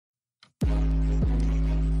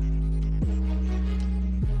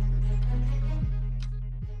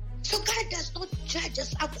So God does not judge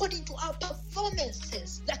us according to our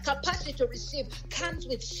performances. The capacity to receive comes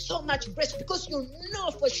with so much grace, because you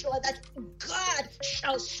know for sure that God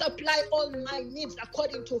shall supply all my needs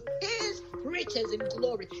according to his riches in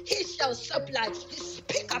glory. He shall supply.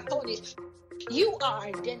 Speak upon it. You are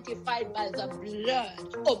identified by the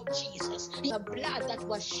blood of Jesus, the blood that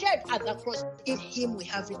was shed at the cross. In him we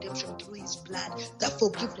have redemption through his blood, the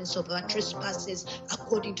forgiveness of our trespasses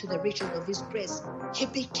according to the riches of his grace. He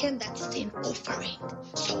became that sin offering.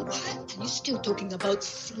 So why are you still talking about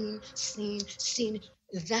sin?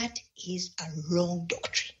 That is a wrong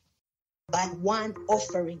doctrine. By one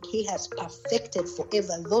offering, he has perfected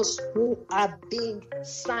forever those who are being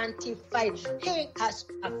sanctified. He has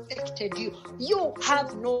perfected you. You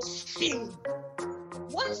have no sin.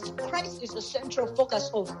 Once Christ is the central focus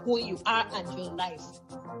of who you are and your life,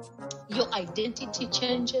 your identity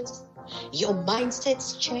changes, your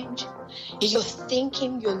mindsets change, your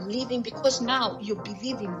thinking, you're living, because now you're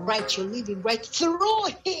believing right, you're living right through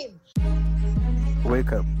him.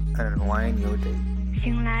 Wake up and unwind your day.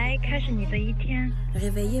 醒来，开始你的一天。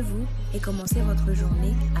 Réveillez-vous et commencez votre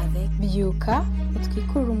journée avec Byuka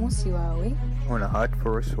utwikure umunsi wawe. On a heart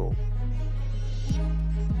for a soul.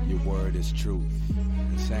 Your word is truth.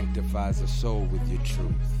 It sanctifies a soul with your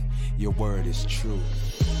truth. Your word is truth.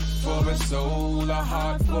 For a soul, a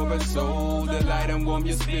heart for a soul. The light and warm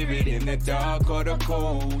your spirit in the dark or the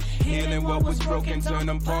cold. Healing what was broken, turn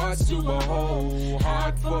them parts to a whole.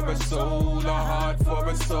 Heart for a soul, a heart for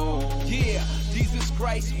a soul. Yeah, Jesus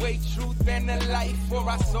Christ, way, truth, and the life. For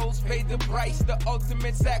our souls paid the price, the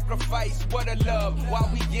ultimate sacrifice. What a love.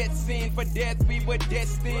 While we get sin for death, we were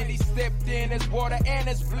destined. He stepped in, his water and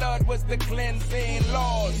his blood was the cleansing.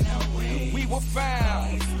 Laws, we were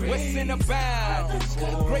found where sin abounds,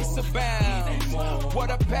 grace abounds. What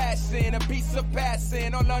a passion, a piece of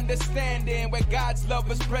passing, all understanding. Where God's love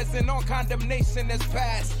is present, all condemnation is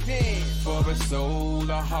past in. For a soul,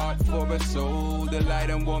 a heart for a soul. The light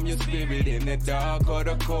and warm your spirit in the dark or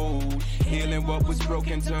the cold. Healing what was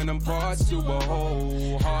broken, turn them parts to a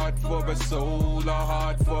whole. Heart for a soul, a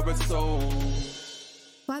heart for a soul.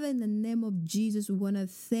 Father, in the name of Jesus, we want to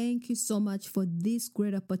thank you so much for this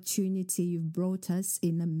great opportunity you've brought us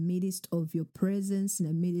in the midst of your presence, in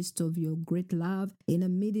the midst of your great love, in the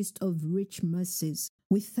midst of rich mercies.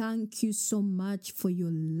 We thank you so much for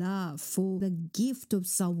your love, for the gift of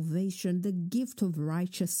salvation, the gift of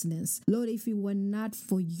righteousness. Lord, if it were not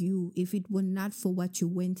for you, if it were not for what you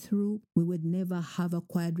went through, we would never have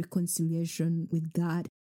acquired reconciliation with God.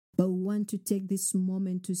 But we want to take this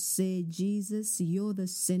moment to say, Jesus, you're the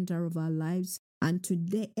center of our lives. And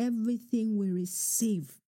today, everything we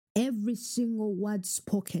receive, every single word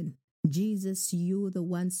spoken, Jesus, you're the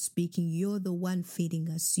one speaking. You're the one feeding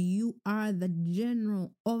us. You are the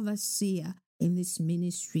general overseer in this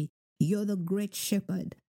ministry. You're the great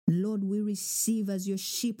shepherd. Lord, we receive as your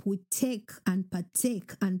sheep. We take and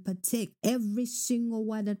partake and partake. Every single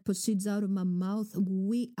word that proceeds out of my mouth,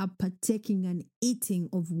 we are partaking and eating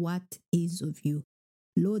of what is of you.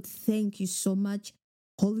 Lord, thank you so much.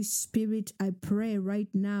 Holy Spirit, I pray right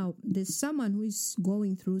now, there's someone who is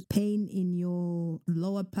going through pain in your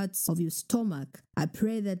lower parts of your stomach. I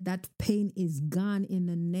pray that that pain is gone in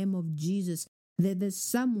the name of Jesus. That there's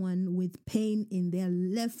someone with pain in their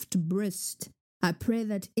left breast. I pray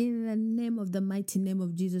that in the name of the mighty name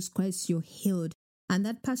of Jesus Christ, you're healed. And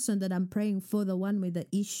that person that I'm praying for, the one with the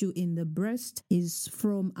issue in the breast, is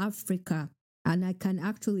from Africa. And I can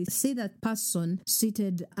actually see that person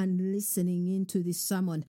seated and listening into this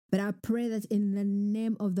sermon. But I pray that in the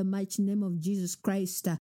name of the mighty name of Jesus Christ,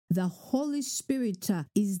 the Holy Spirit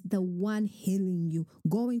is the one healing you,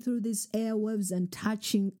 going through these airwaves and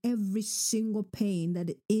touching every single pain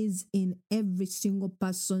that is in every single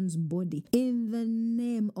person's body. In the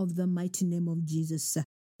name of the mighty name of Jesus.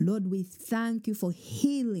 Lord, we thank you for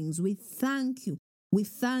healings. We thank you. We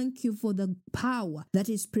thank you for the power that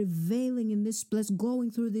is prevailing in this place,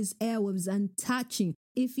 going through these airwaves and touching.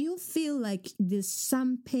 If you feel like there's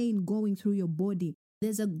some pain going through your body,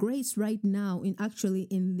 there's a grace right now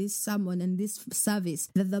in this sermon and this service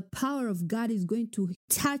that the power of God is going to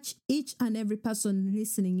touch each and every person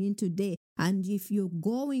listening in today. And if you're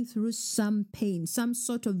going through some pain, some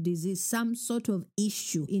sort of disease, some sort of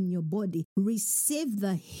issue in your body, receive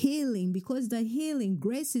the healing, because the healing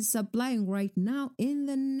grace is supplying right now in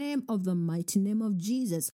the name of the mighty name of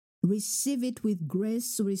Jesus. Receive it with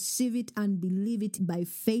grace, receive it and believe it by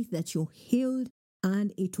faith that you're healed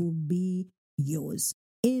and it will be yours.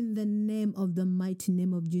 In the name of the mighty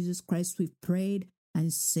name of Jesus Christ, we've prayed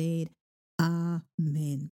and said,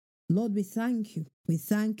 Amen. Lord, we thank you. We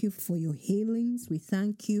thank you for your healings. We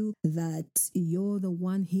thank you that you're the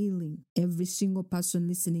one healing every single person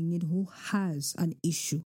listening in who has an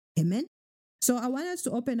issue. Amen. So I want us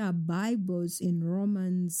to open our Bibles in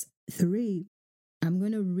Romans 3. I'm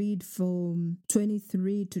going to read from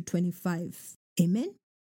 23 to 25. Amen.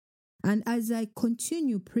 And as I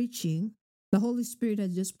continue preaching, the Holy Spirit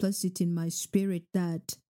has just placed it in my spirit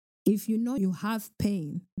that if you know you have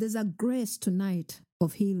pain, there's a grace tonight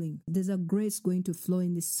of healing. There's a grace going to flow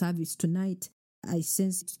in this service tonight. I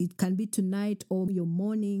sense it can be tonight or your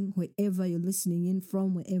morning, wherever you're listening in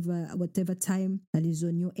from, whatever time that is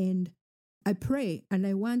on your end. I pray and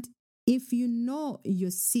I want, if you know you're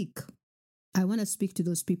sick, I want to speak to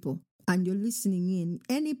those people and you're listening in,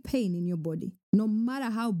 any pain in your body, no matter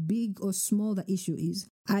how big or small the issue is.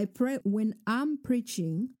 I pray when I'm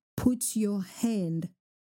preaching, put your hand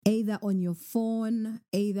either on your phone,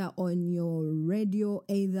 either on your radio,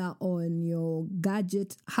 either on your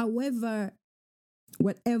gadget, however,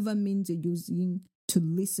 whatever means you're using to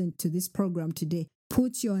listen to this program today,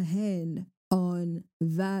 put your hand on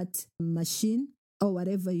that machine or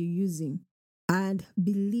whatever you're using and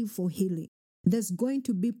believe for healing. There's going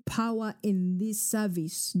to be power in this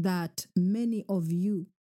service that many of you,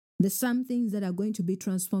 there's some things that are going to be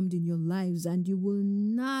transformed in your lives and you will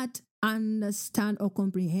not understand or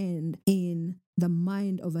comprehend in the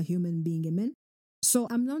mind of a human being. Amen. So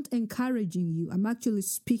I'm not encouraging you. I'm actually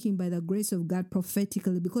speaking by the grace of God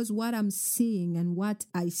prophetically, because what I'm seeing and what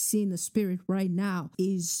I see in the spirit right now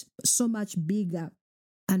is so much bigger.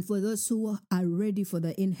 And for those who are ready for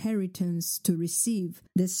the inheritance to receive,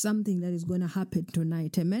 there's something that is going to happen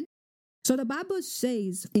tonight. Amen. So the Bible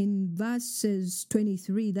says in verses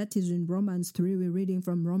 23, that is in Romans 3, we're reading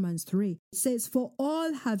from Romans 3. It says, "For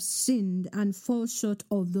all have sinned and fall short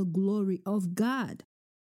of the glory of God,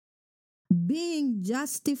 being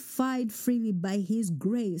justified freely by his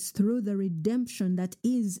grace through the redemption that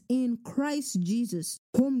is in Christ Jesus,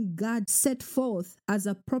 whom God set forth as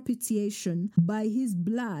a propitiation by his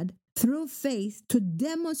blood through faith to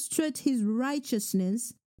demonstrate his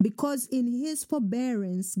righteousness, because in his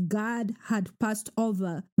forbearance God had passed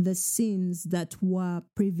over the sins that were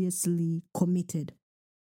previously committed."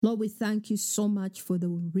 Lord, we thank you so much for the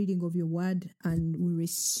reading of your word, and we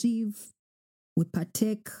receive, we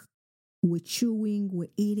partake, we're chewing, we're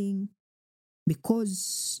eating,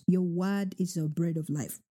 because your word is the bread of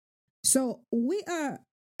life. So we are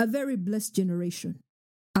a very blessed generation.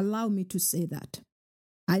 Allow me to say that.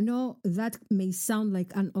 I know that may sound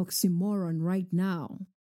like an oxymoron right now.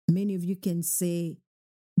 Many of you can say,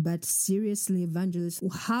 but seriously, Evangelist,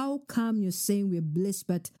 how come you're saying we're blessed?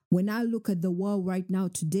 But when I look at the world right now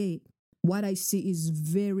today, what I see is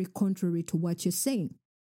very contrary to what you're saying.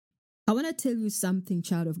 I want to tell you something,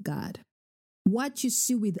 child of God. What you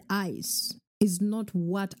see with eyes is not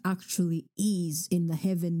what actually is in the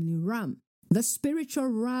heavenly realm. The spiritual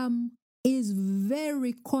realm is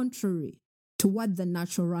very contrary to what the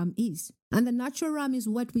natural realm is. And the natural realm is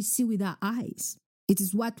what we see with our eyes. It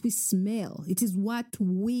is what we smell. It is what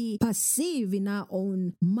we perceive in our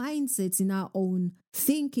own mindsets, in our own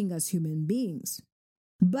thinking as human beings.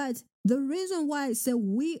 But the reason why I say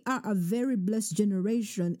we are a very blessed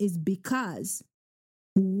generation is because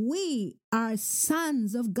we are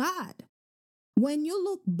sons of God. When you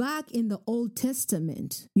look back in the Old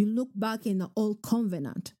Testament, you look back in the Old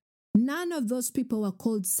Covenant, none of those people were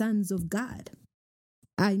called sons of God.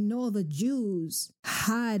 I know the Jews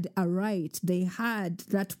had a right. They had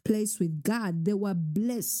that place with God. They were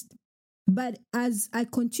blessed. But as I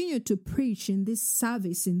continue to preach in this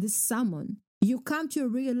service, in this sermon, you come to a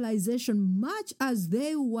realization, much as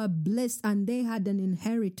they were blessed and they had an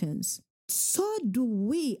inheritance, so do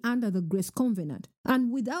we under the grace covenant.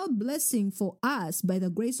 And without blessing for us by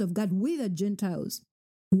the grace of God, we the Gentiles,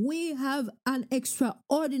 we have an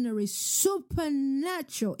extraordinary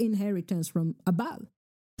supernatural inheritance from above.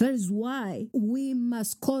 That is why we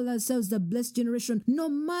must call ourselves the blessed generation, no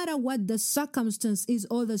matter what the circumstance is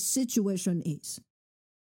or the situation is.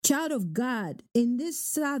 Child of God, in this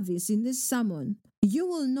service, in this sermon, you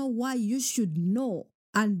will know why you should know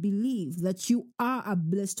and believe that you are a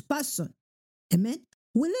blessed person. Amen.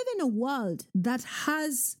 We live in a world that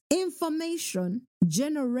has information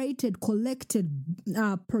generated, collected,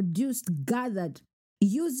 produced, gathered,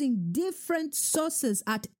 using different sources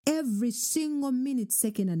at every single minute,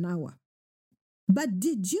 second, and hour. But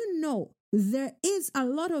did you know there is a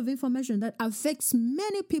lot of information that affects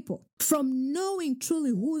many people from knowing truly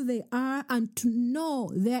who they are and to know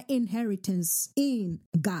their inheritance in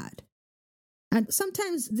God? And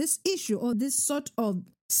sometimes this issue or this sort of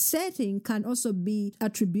setting can also be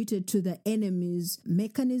attributed to the enemy's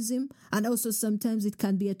mechanism, and also sometimes it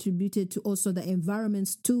can be attributed to also the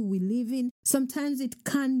environments too we live in. Sometimes it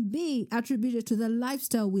can be attributed to the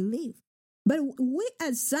lifestyle we live. But we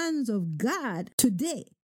as sons of God today,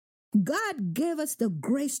 God gave us the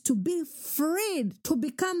grace to be freed, to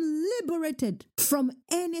become liberated from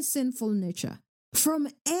any sinful nature, from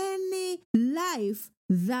any life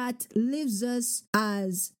that leaves us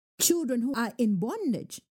as children who are in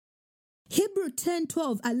bondage. Hebrews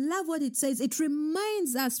 10:12, I love what it says. It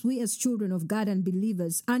reminds us, we as children of God and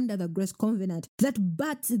believers under the grace covenant, that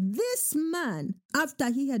but this man, after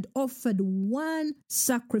he had offered one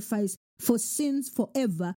sacrifice for sins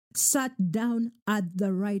forever, sat down at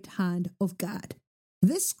the right hand of God.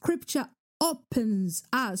 This scripture opens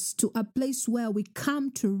us to a place where we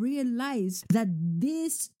come to realize that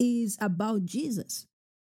this is about Jesus.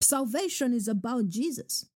 Salvation is about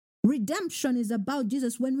Jesus. Redemption is about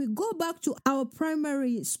Jesus. When we go back to our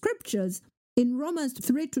primary scriptures in Romans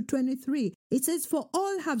 3:23, it says, "For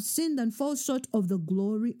all have sinned and fall short of the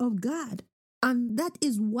glory of God." And that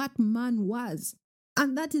is what man was.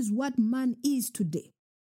 And that is what man is today.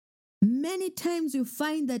 Many times you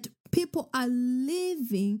find that people are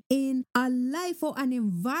living in a life or an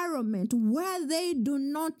environment where they do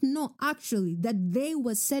not know actually that they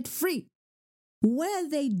were set free, where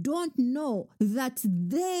they don't know that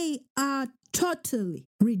they are totally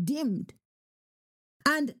redeemed.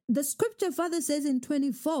 And the scripture further says in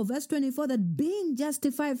verse 24, that being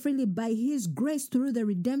justified freely by his grace through the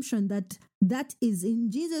redemption that is in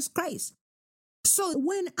Jesus Christ. So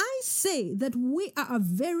when I say that we are a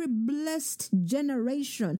very blessed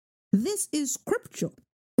generation, this is scripture.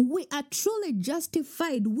 We are truly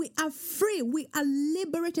justified. We are free. We are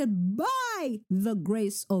liberated by the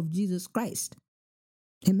grace of Jesus Christ.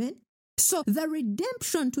 Amen. So the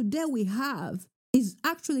redemption today we have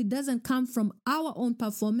doesn't come from our own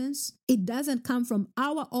performance. It doesn't come from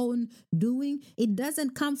our own doing. It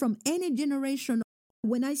doesn't come from any generation.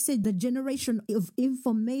 When I say the generation of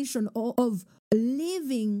information or of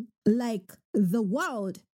living like the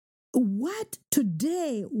world, what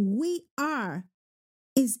today we are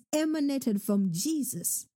is emanated from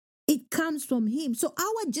Jesus. It comes from him. So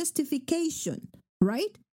our justification,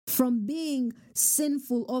 right, from being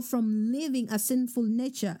sinful or from living a sinful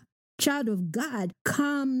nature, child of God,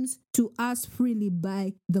 comes to us freely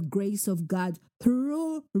by the grace of God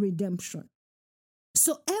through redemption.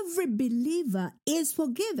 So every believer is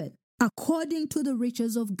forgiven according to the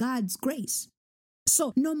riches of God's grace.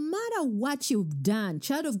 So no matter what you've done,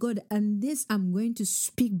 child of God, and this I'm going to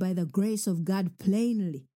speak by the grace of God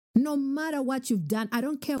plainly. No matter what you've done, I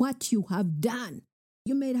don't care what you have done.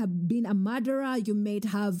 You may have been a murderer, you may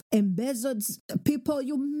have embezzled people,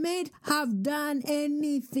 you may have done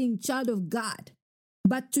anything, child of God.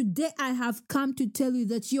 But today I have come to tell you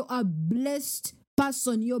that you are blessed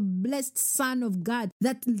person, you're blessed son of God,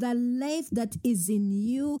 that the life that is in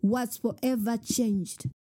you was forever changed.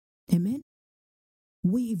 Amen.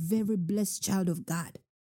 We very blessed child of God.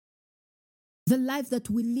 The life that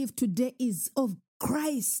we live today is of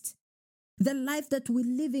Christ. The life that we're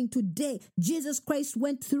living today, Jesus Christ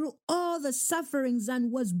went through all the sufferings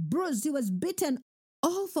and was bruised. He was beaten.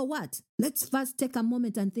 All for what? Let's first take a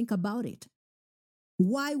moment and think about it.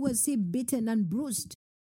 Why was he beaten and bruised?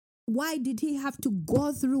 Why did he have to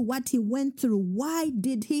go through what he went through? Why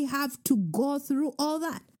did he have to go through all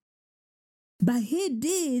that? But he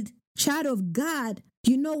did, child of God.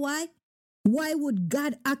 You know why? Why would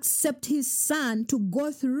God accept his son to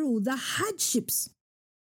go through the hardships?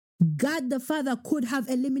 God the Father could have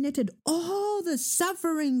eliminated all the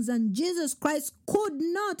sufferings, and Jesus Christ could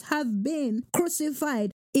not have been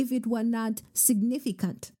crucified if it were not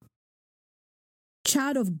significant.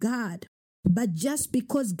 Child of God, but just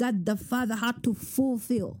because God the Father had to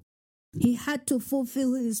fulfill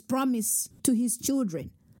his promise to his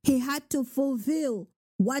children. He had to fulfill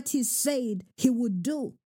what he said he would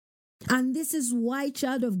do. And this is why,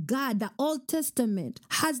 child of God, the Old Testament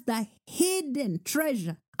has the hidden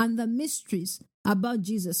treasure and the mysteries about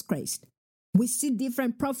Jesus Christ. We see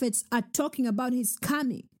different prophets are talking about his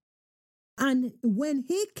coming. And when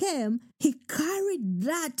he came, he carried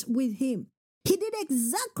that with him. He did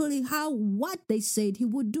exactly what they said he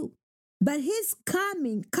would do. But his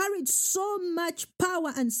coming carried so much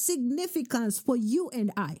power and significance for you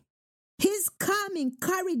and I. His coming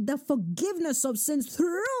carried the forgiveness of sins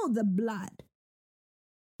through the blood.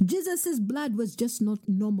 Jesus' blood was just not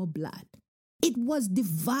normal blood. It was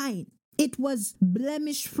divine. It was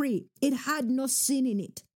blemish-free. It had no sin in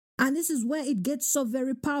it. And this is where it gets so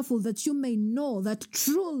very powerful, that you may know that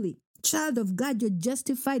truly Child of God, you're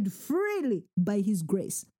justified freely by His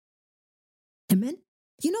grace. Amen?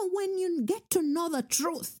 You know, when you get to know the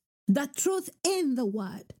truth in the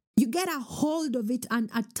Word, you get a hold of it and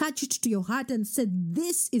attach it to your heart and say,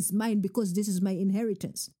 this is mine because this is my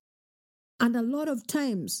inheritance. And a lot of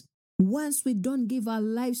times, once we don't give our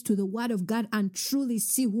lives to the Word of God and truly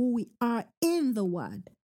see who we are in the Word,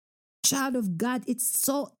 child of God, it's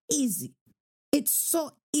so easy. It's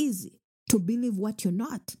so easy to believe what you're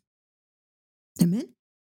not. Amen?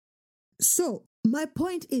 So, my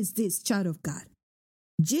point is this, child of God.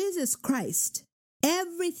 Jesus Christ,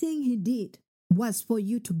 everything He did was for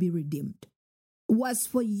you to be redeemed, was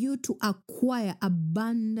for you to acquire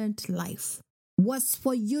abundant life, was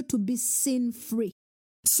for you to be sin-free.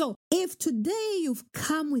 So, if today you've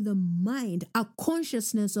come with a mind, a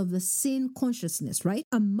consciousness of the sin consciousness, right?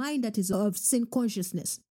 A mind that is of sin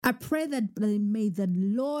consciousness, I pray that may the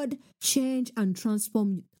Lord change and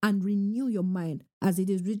transform and renew your mind, as it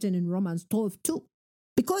is written in Romans 12:2.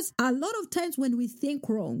 Because a lot of times when we think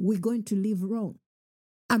wrong, we're going to live wrong.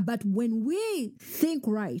 But when we think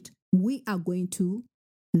right, we are going to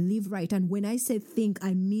live right. And when I say think,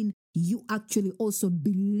 I mean you actually also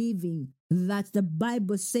believing that the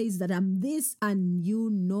Bible says that I'm this, and you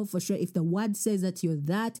know for sure if the Word says that you're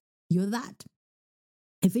that, you're that.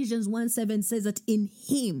 Ephesians 1:7 says that in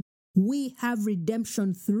Him we have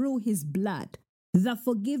redemption through His blood, the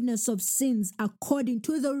forgiveness of sins according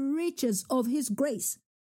to the riches of His grace.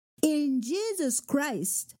 In Jesus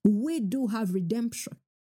Christ, we do have redemption.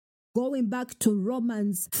 Going back to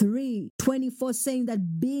Romans 3:24, saying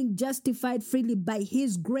that being justified freely by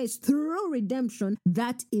His grace through redemption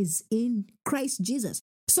that is in Christ Jesus.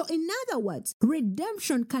 So in other words,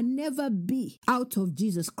 redemption can never be out of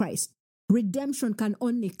Jesus Christ. Redemption can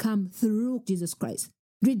only come through Jesus Christ.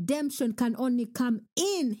 Redemption can only come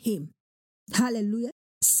in Him. Hallelujah.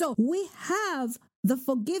 So we have the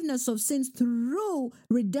forgiveness of sins through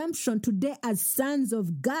redemption today as sons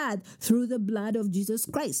of God through the blood of Jesus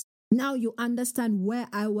Christ. Now you understand where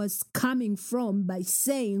I was coming from by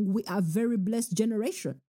saying we are a very blessed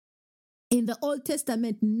generation. In the Old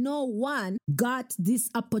Testament, no one got this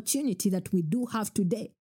opportunity that we do have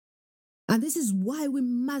today. And this is why we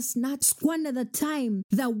must not squander the time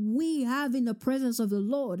that we have in the presence of the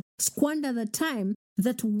Lord. Squander the time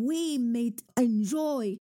that we may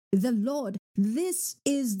enjoy the Lord. This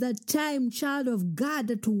is the time, child of God,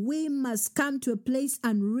 that we must come to a place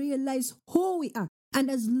and realize who we are. And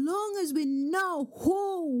as long as we know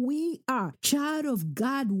who we are, child of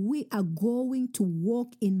God, we are going to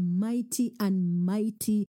walk in mighty and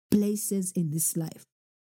mighty places in this life.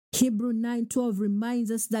 Hebrews 9:12 reminds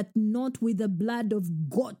us that not with the blood of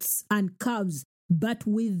goats and calves, but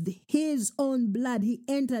with His own blood, He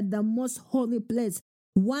entered the most holy place,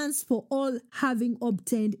 once for all, having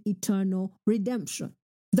obtained eternal redemption.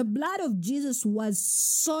 The blood of Jesus was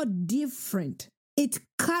so different. It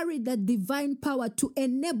carried the divine power to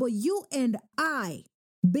enable you and I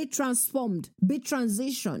be transformed, be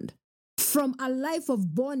transitioned from a life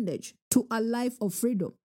of bondage to a life of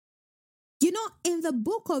freedom. You know, in the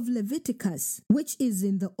book of Leviticus, which is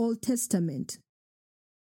in the Old Testament,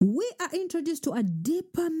 we are introduced to a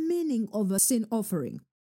deeper meaning of a sin offering.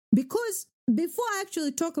 Because before I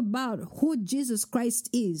actually talk about who Jesus Christ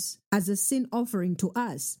is as a sin offering to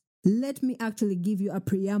us, let me actually give you a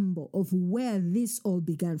preamble of where this all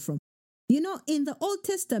began from. You know, in the Old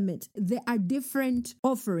Testament, there are different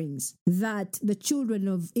offerings that the children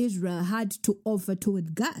of Israel had to offer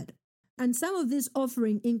toward God. And some of this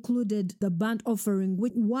offering included the burnt offering,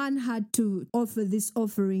 which one had to offer this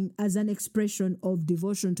offering as an expression of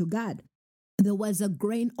devotion to God. There was a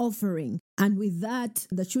grain offering, and with that,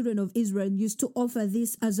 the children of Israel used to offer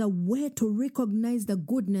this as a way to recognize the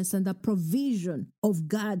goodness and the provision of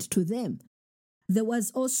God to them. There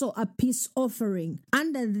was also a peace offering.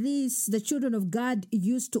 Under this, the children of God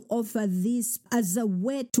used to offer this as a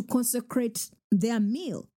way to consecrate their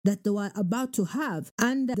meal that they were about to have.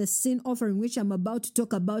 And the sin offering, which I'm about to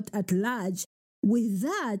talk about at large, with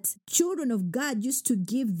that, children of God used to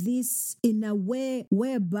give this in a way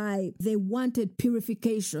whereby they wanted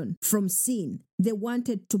purification from sin. They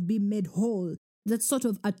wanted to be made whole. That sort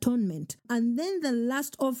of atonement. And then the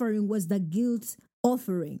last offering was the guilt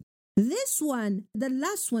offering. This one, the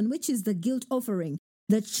last one, which is the guilt offering,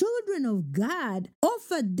 the children of God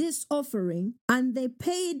offered this offering and they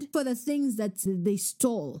paid for the things that they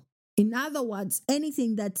stole. In other words,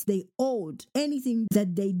 anything that they owed, anything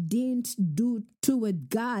that they didn't do toward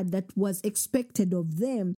God that was expected of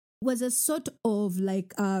them was a sort of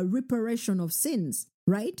like a reparation of sins,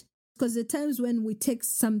 right? Because the times when we take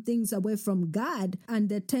some things away from God, and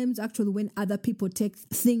the times actually when other people take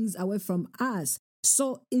things away from us.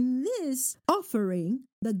 So in this offering,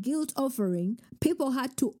 the guilt offering, people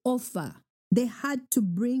had to offer. They had to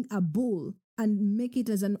bring a bull and make it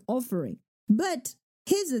as an offering. But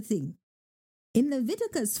here's the thing. In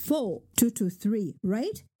Leviticus 4, 2-3,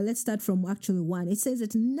 right? Let's start from actually 1. It says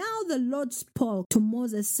that now the Lord spoke to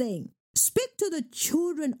Moses saying, speak to the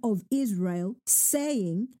children of Israel,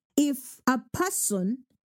 saying, if a person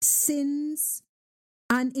sins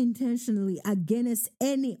unintentionally against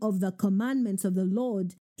any of the commandments of the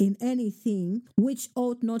Lord in anything which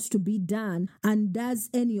ought not to be done, and does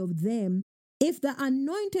any of them, if the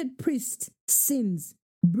anointed priest sins,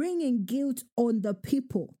 bringing guilt on the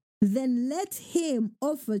people, then let him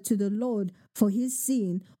offer to the Lord for his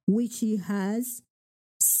sin which he has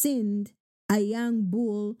sinned a young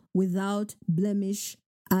bull without blemish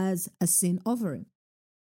as a sin offering.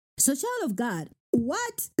 So, child of God,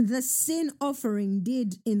 what the sin offering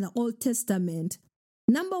did in the Old Testament,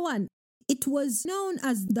 number one, it was known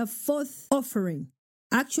as the fourth offering.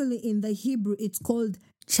 Actually, in the Hebrew, it's called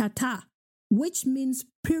chata, which means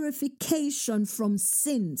purification from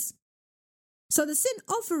sins. So the sin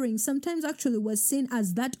offering sometimes actually was seen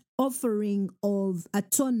as that offering of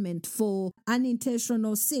atonement for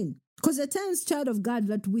unintentional sin. Because at times, child of God,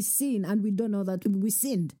 that we sin and we don't know that we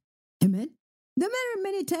sinned. Amen? There are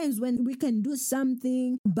many times when we can do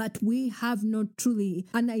something, but we have not truly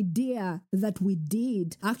an idea that we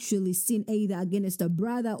did actually sin either against a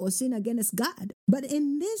brother or sin against God. But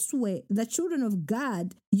in this way, the children of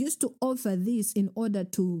God used to offer this in order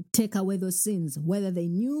to take away those sins, whether they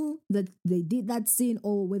knew that they did that sin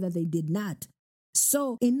or whether they did not.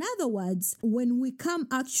 So, in other words, when we come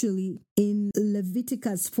actually in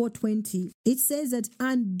Leviticus 4:20, it says that,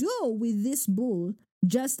 and do with this bull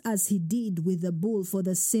just as he did with the bull for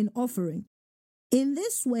the sin offering. In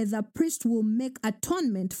this way, the priest will make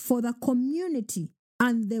atonement for the community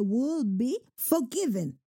and they will be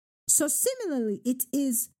forgiven. So similarly, it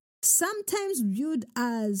is sometimes viewed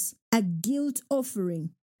as a guilt offering,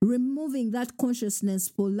 removing that consciousness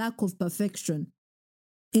for lack of perfection.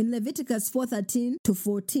 In Leviticus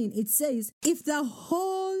 4:13-14, it says, if the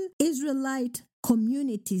whole Israelite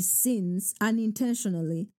community sins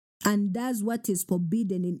unintentionally and does what is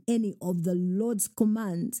forbidden in any of the Lord's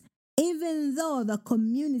commands, even though the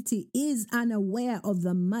community is unaware of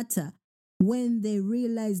the matter, when they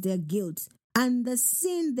realize their guilt and the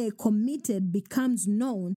sin they committed becomes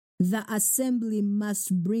known, the assembly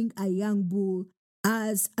must bring a young bull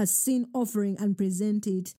as a sin offering and present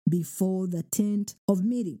it before the tent of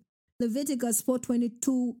meeting. Leviticus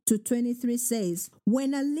 4:22-23 says,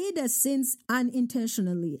 when a leader sins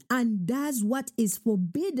unintentionally and does what is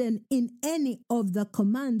forbidden in any of the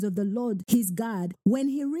commands of the Lord his God, when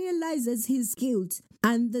he realizes his guilt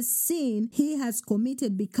and the sin he has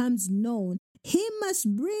committed becomes known, he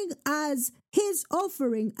must bring as his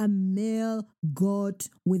offering a male goat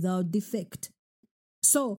without defect.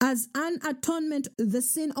 So, as an atonement, the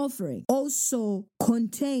sin offering also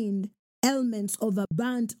contained elements of a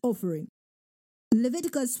burnt offering.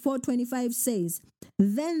 Leviticus 4:25 says,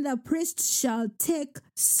 then the priest shall take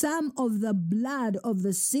some of the blood of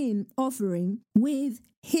the sin offering with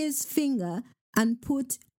his finger and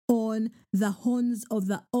put on the horns of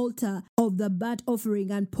the altar of the burnt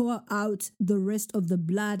offering and pour out the rest of the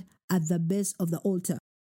blood at the base of the altar.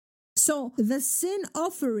 So the sin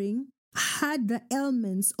offering had the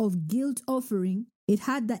elements of guilt offering. It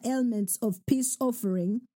had the elements of peace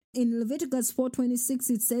offering. In Leviticus 4:26,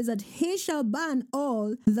 it says that he shall burn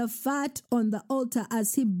all the fat on the altar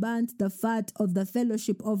as he burnt the fat of the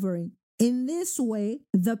fellowship offering. In this way,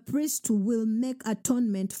 the priest will make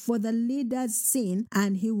atonement for the leader's sin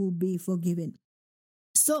and he will be forgiven.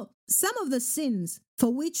 So, some of the sins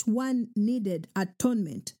for which one needed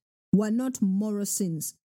atonement were not moral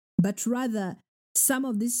sins, but rather some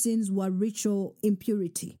of these sins were ritual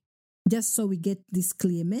impurity. Just so we get this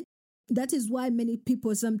clear, amen? That is why many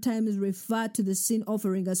people sometimes refer to the sin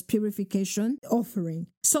offering as purification offering.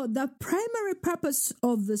 So the primary purpose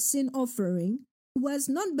of the sin offering was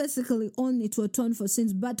not basically only to atone for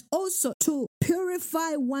sins, but also to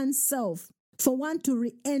purify oneself for one to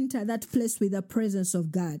re-enter that place with the presence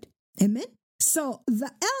of God. Amen? So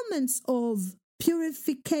the elements of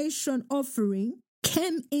purification offering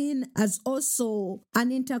came in as also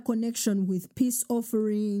an interconnection with peace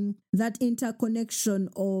offering, that interconnection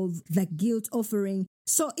of the guilt offering.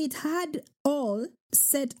 So it had all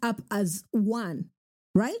set up as one,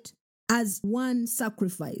 right? As one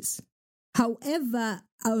sacrifice. However,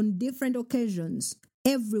 on different occasions,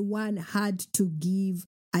 everyone had to give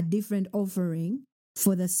a different offering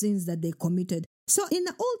for the sins that they committed. So in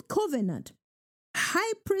the old covenant,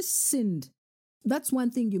 high priests sinned. That's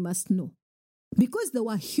one thing you must know. Because they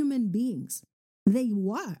were human beings.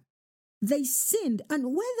 They sinned, and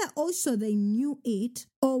whether also they knew it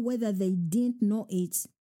or whether they didn't know it,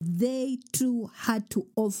 they too had to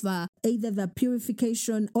offer either the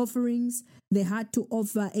purification offerings, they had to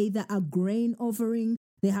offer either a grain offering,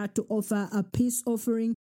 they had to offer a peace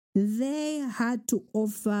offering, they had to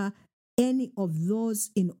offer any of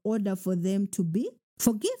those in order for them to be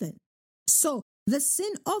forgiven. So the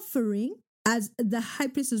sin offering, as the high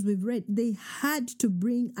priests, as we've read, they had to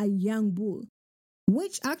bring a young bull,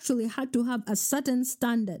 which actually had to have a certain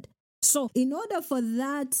standard. So in order for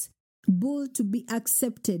that bull to be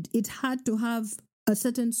accepted, it had to have a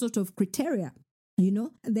certain sort of criteria.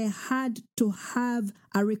 They had to have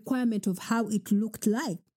a requirement of how it looked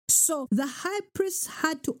like. So the high priest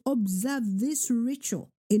had to observe this ritual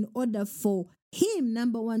in order for him,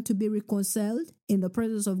 number one, to be reconciled in the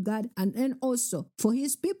presence of God, and then also for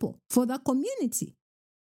his people, for the community.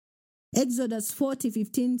 Exodus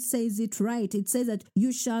 40:15 says it right. It says that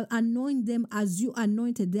you shall anoint them as you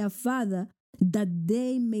anointed their father, that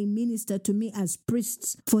they may minister to me as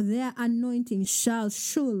priests, for their anointing shall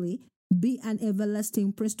surely be an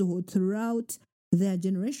everlasting priesthood throughout their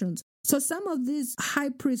generations. So some of these high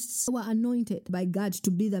priests were anointed by God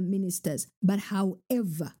to be the ministers, but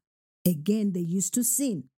however, again, they used to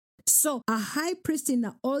sin. So a high priest in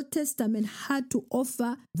the Old Testament had to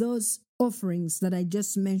offer those offerings that I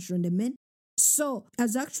just mentioned. Amen. So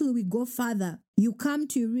as actually we go further, you come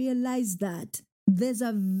to realize that there's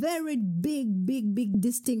a very big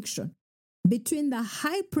distinction between the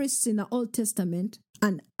high priests in the Old Testament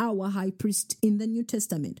and our high priest in the New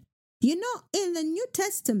Testament. In the New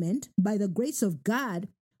Testament, by the grace of God,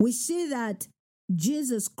 we see that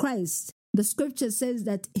Jesus Christ, the scripture says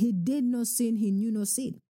that he did no sin, he knew no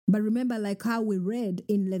sin. But remember, like how we read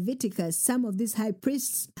in Leviticus, some of these high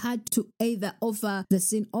priests had to either offer the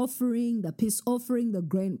sin offering, the peace offering, the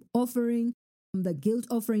grain offering, the guilt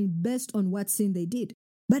offering, based on what sin they did.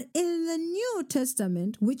 But in the New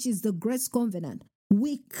Testament, which is the grace covenant,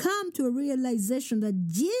 we come to a realization that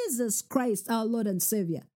Jesus Christ, our Lord and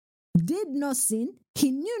Savior, did not sin.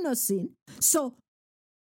 He knew no sin. So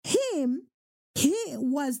he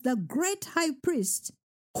was the great high priest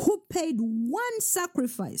who paid one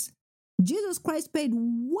sacrifice. Jesus Christ paid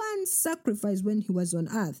one sacrifice when he was on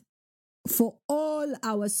earth for all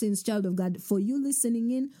our sins, child of God, for you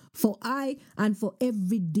listening in, for I, and for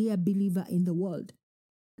every dear believer in the world.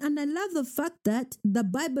 And I love the fact that the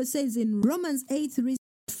Bible says in Romans 8:3,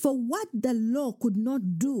 for what the law could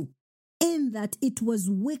not do, in that it was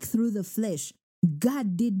weak through the flesh,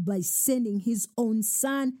 God did by sending his own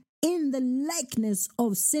Son in the likeness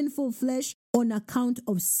of sinful flesh on account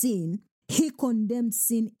of sin. He condemned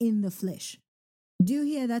sin in the flesh. Do you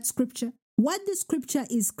hear that scripture? What the scripture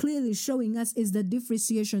is clearly showing us is the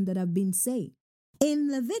differentiation that I've been saying.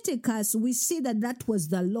 In Leviticus, we see that was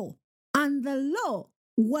the law. And the law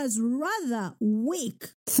was rather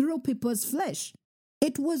weak through people's flesh.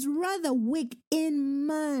 It was rather weak in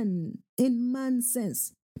man's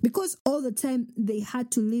sense, because all the time they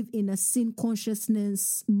had to live in a sin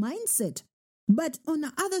consciousness mindset. But on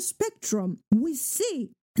the other spectrum, we see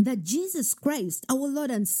that Jesus Christ, our Lord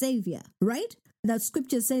and Savior, right? That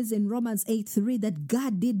scripture says in Romans 8:3 that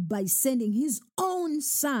God did by sending his own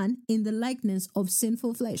Son in the likeness of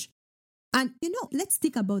sinful flesh. And let's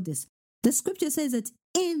think about this. The scripture says that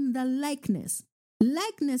in the likeness.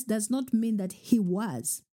 Likeness does not mean that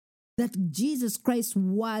that Jesus Christ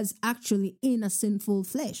was actually in a sinful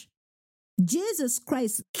flesh. Jesus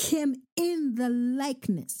Christ came in the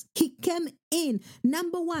likeness. He came in.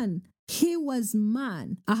 Number one, he was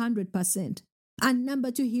man 100%. And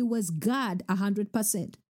number two, he was God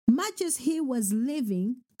 100%. Much as he was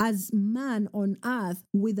living as man on earth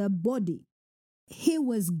with a body, he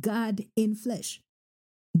was God in flesh.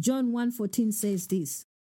 John 1:14 says this,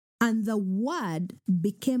 and the Word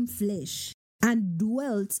became flesh and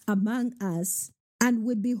dwelt among us, and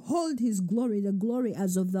we behold his glory, the glory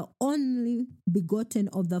as of the only begotten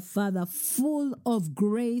of the Father, full of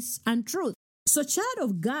grace and truth. So, child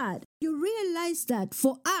of God, you realize that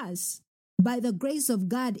for us, by the grace of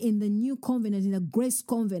God in the new covenant, in the grace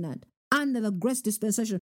covenant, under the grace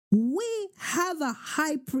dispensation, we have a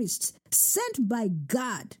high priest sent by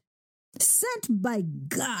God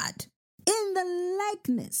in the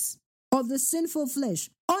likeness of the sinful flesh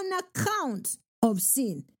on account of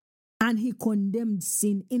sin, and he condemned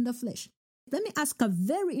sin in the flesh. Let me ask a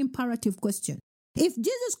very imperative question. If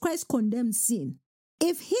Jesus Christ condemned sin,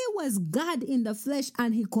 if he was God in the flesh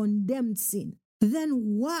and he condemned sin,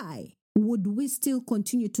 then why would we still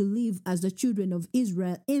continue to live as the children of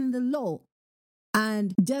Israel in the law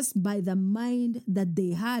and just by the mind that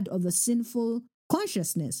they had of the sinful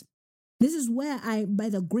consciousness? This is where by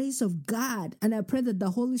the grace of God, and I pray that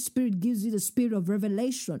the Holy Spirit gives you the spirit of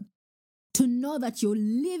revelation to know that you're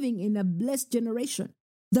living in a blessed generation.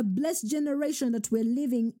 The blessed generation that we're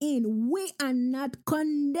living in, we are not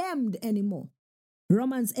condemned anymore.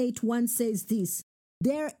 Romans 8:1 says this: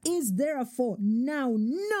 there is therefore now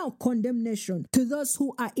no condemnation to those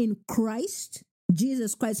who are in Christ,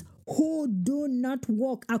 Jesus Christ, who do not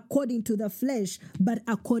walk according to the flesh, but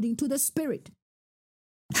according to the Spirit.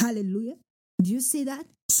 Hallelujah. Do you see that?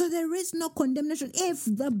 So there is no condemnation. If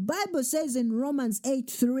the Bible says in Romans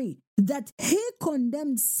 8:3 that he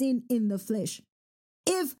condemned sin in the flesh,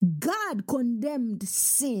 if God condemned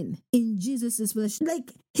sin in Jesus' flesh,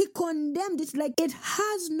 like he condemned it, like it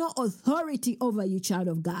has no authority over you, child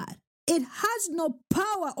of God. It has no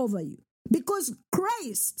power over you because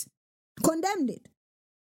Christ condemned it.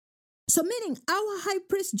 So meaning our high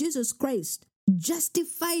priest Jesus Christ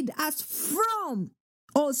justified us from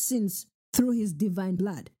all sins through his divine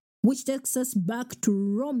blood, which takes us back to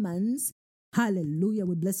Romans. Hallelujah,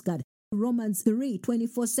 we bless God. Romans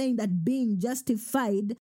 3:24 saying that being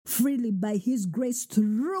justified freely by his grace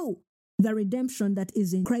through the redemption that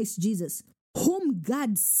is in Christ Jesus, whom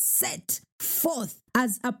God set forth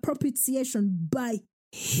as a propitiation by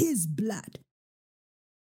his blood.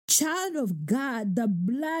 Child of God, the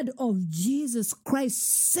blood of Jesus Christ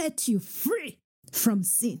set you free from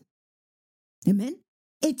sin. Amen.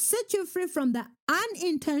 It set you free from the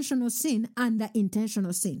unintentional sin and the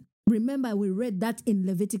intentional sin. Remember, we read that in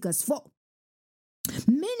Leviticus 4.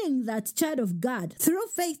 Meaning that, child of God, through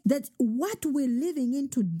faith, that what we're living in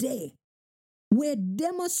today, we're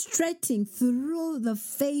demonstrating through the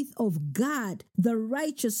faith of God, the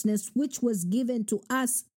righteousness which was given to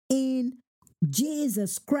us in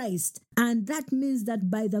Jesus Christ. And that means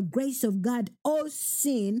that by the grace of God, all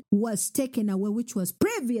sin was taken away, which was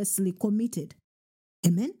previously committed.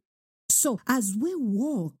 Amen. So as we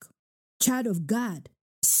walk, child of God,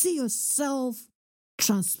 see yourself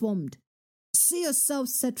transformed. See yourself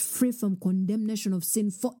set free from condemnation of sin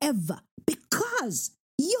forever, because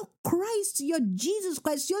you're Christ, you're Jesus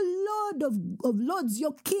Christ, you're Lord of Lords,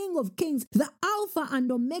 you're King of Kings, the Alpha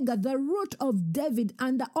and Omega, the root of David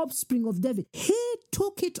and the offspring of David. He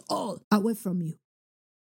took it all away from you.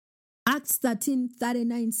 Acts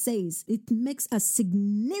 13:39 says, it makes a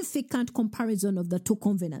significant comparison of the two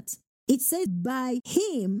covenants. It says, by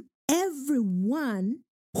him, everyone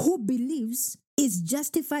who believes is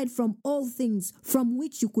justified from all things from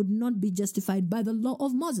which you could not be justified by the law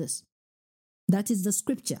of Moses. That is the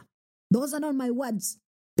scripture. Those are not my words.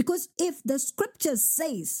 Because if the scripture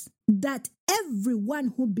says that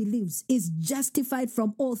everyone who believes is justified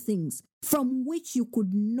from all things from which you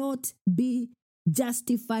could not be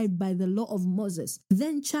justified by the law of Moses,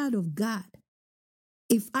 then, child of God,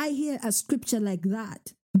 if I hear a scripture like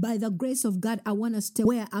that, by the grace of God, I want to stay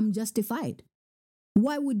where I'm justified.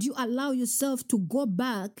 Why would you allow yourself to go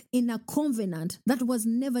back in a covenant that was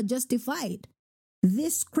never justified?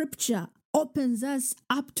 This scripture opens us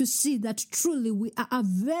up to see that truly we are a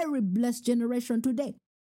very blessed generation today.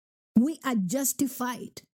 We are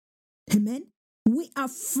justified. Amen. We are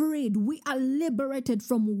freed. We are liberated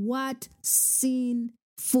from what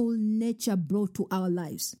sinful nature brought to our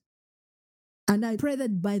lives. And I pray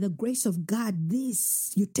that by the grace of God,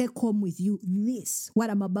 this, you take home with you this, what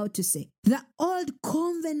I'm about to say. The old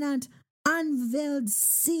covenant unveiled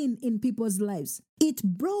sin in people's lives. It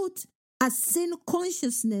brought a sin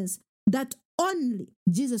consciousness that only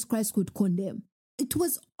Jesus Christ could condemn. It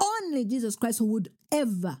was only Jesus Christ who would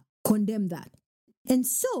ever condemn that. And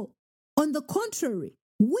so, on the contrary,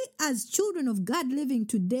 we as children of God living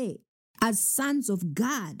today, as sons of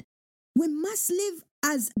God, we must live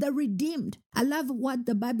as the redeemed. I love what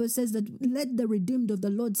the Bible says, that let the redeemed of the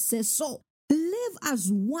Lord say so. Live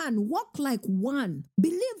as one, walk like one,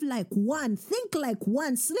 believe like one, think like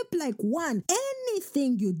one, sleep like one.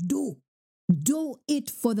 Anything you do, do it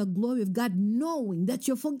for the glory of God, knowing that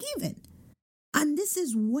you're forgiven. And this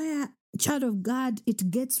is where, child of God, it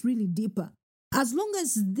gets really deeper. As long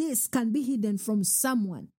as this can be hidden from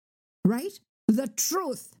someone, right? The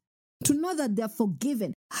truth, to know that they're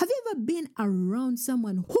forgiven. Have you ever been around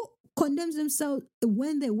someone who condemns themselves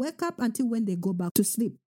when they wake up until when they go back to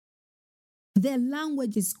sleep? Their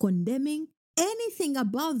language is condemning. Anything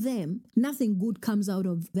about them, nothing good comes out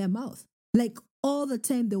of their mouth. Like all the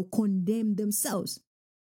time they'll condemn themselves.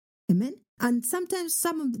 Amen? And sometimes,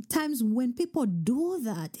 some of the times when people do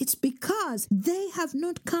that, it's because they have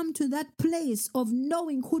not come to that place of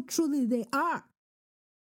knowing who truly they are.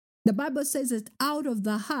 The Bible says that out of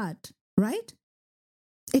the heart, right?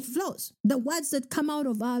 It flows. The words that come out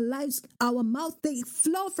of our lives, our mouth, they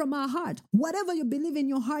flow from our heart. Whatever you believe in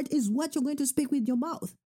your heart is what you're going to speak with your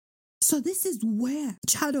mouth. So this is where,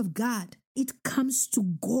 child of God, it comes to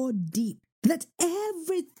go deep. That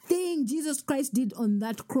everything Jesus Christ did on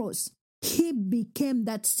that cross, he became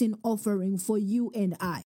that sin offering for you and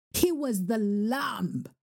I. He was the lamb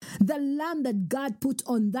that God put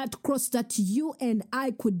on that cross that you and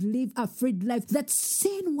I could live a freed life. That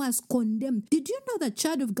sin was condemned. Did you know that,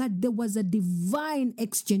 child of God, there was a divine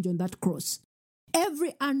exchange on that cross?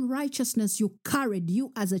 Every unrighteousness you carried,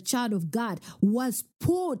 you as a child of God, was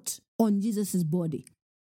put on Jesus' body.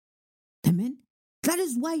 Amen? That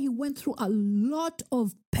is why he went through a lot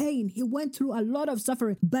of pain. He went through a lot of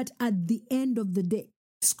suffering. But at the end of the day,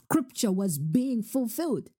 scripture was being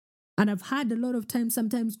fulfilled. And I've heard a lot of times,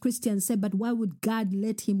 sometimes Christians say, but why would God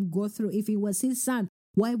let him go through? If he was his son,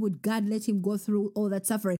 why would God let him go through all that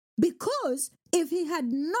suffering? Because if he had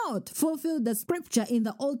not fulfilled the scripture in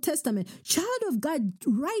the Old Testament, child of God,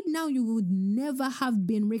 right now you would never have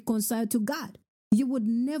been reconciled to God. You would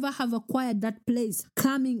never have acquired that place,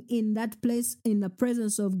 coming in that place in the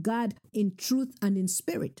presence of God in truth and in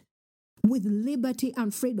spirit, with liberty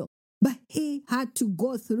and freedom. But he had to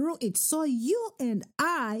go through it so you and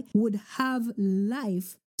I would have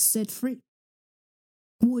life set free,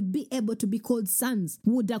 would be able to be called sons,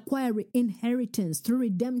 would acquire inheritance through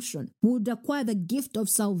redemption, would acquire the gift of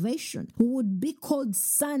salvation, would be called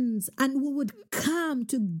sons, and we would come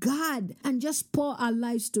to God and just pour our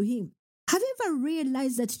lives to him. Have you ever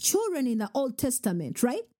realized that children in the Old Testament,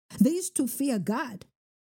 right? They used to fear God.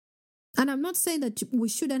 And I'm not saying that we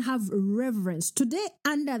shouldn't have reverence. Today,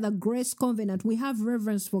 under the grace covenant, we have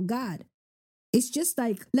reverence for God. It's just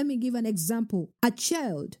like, let me give an example. A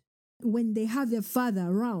child, when they have their father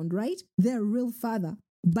around, right? Their real father,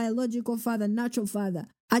 biological father, natural father.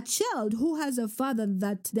 A child who has a father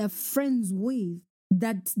that they're friends with,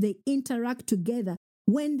 that they interact together,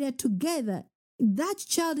 when they're together, that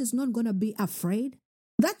child is not going to be afraid.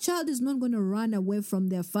 That child is not going to run away from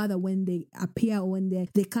their father when they appear or when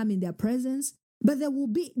they come in their presence. But they will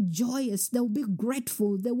be joyous. They will be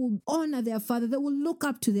grateful. They will honor their father. They will look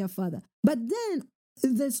up to their father. But then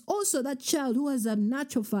there's also that child who has a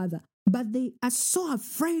natural father, but they are so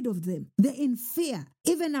afraid of them. They're in fear.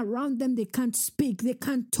 Even around them, they can't speak. They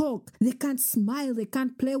can't talk. They can't smile. They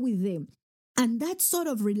can't play with them. And that sort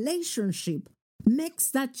of relationship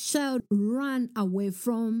makes that child run away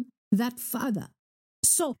from that father.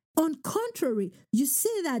 So, on contrary, you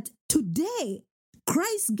see that today,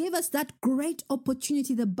 Christ gave us that great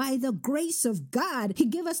opportunity that by the grace of God, he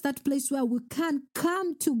gave us that place where we can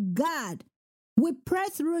come to God. We pray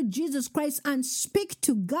through Jesus Christ and speak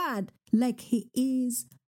to God like he is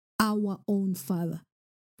our own Father.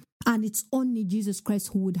 And it's only Jesus Christ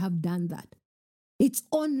who would have done that. It's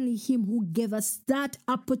only him who gave us that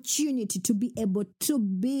opportunity to be able to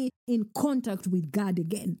be in contact with God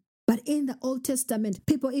again. But in the Old Testament,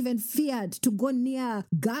 people even feared to go near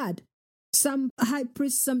God. Some high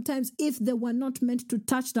priests sometimes, if they were not meant to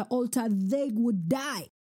touch the altar, they would die.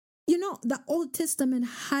 You know, the Old Testament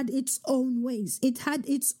had its own ways. It had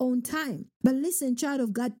its own time. But listen, child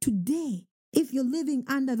of God, today, if you're living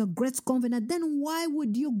under the grace covenant, then why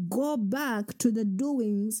would you go back to the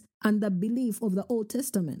doings and the belief of the Old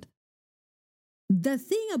Testament? The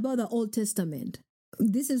thing about the Old Testament,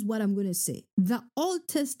 this is what I'm going to say. The Old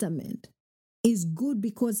Testament is good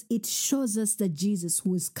because it shows us that Jesus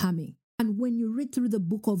was coming. And when you read through the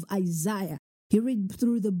book of Isaiah, you read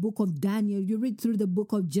through the book of Daniel, you read through the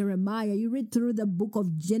book of Jeremiah, you read through the book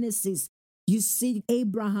of Genesis, you see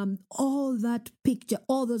Abraham, all that picture,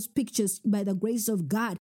 all those pictures by the grace of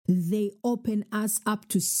God, they open us up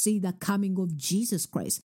to see the coming of Jesus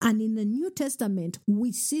Christ. And in the New Testament,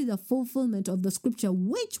 we see the fulfillment of the scripture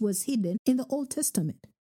which was hidden in the Old Testament.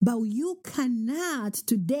 But you cannot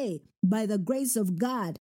today, by the grace of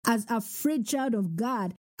God, as a free child of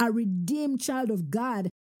God, a redeemed child of God,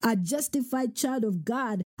 a justified child of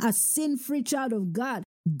God, a sin-free child of God,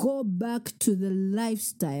 go back to the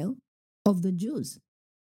lifestyle of the Jews.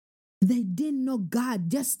 They didn't know God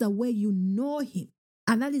just the way you know him.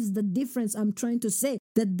 And that is the difference I'm trying to say,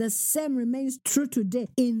 that the same remains true today.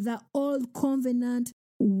 In the old covenant,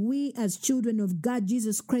 we as children of God,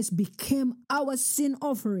 Jesus Christ became our sin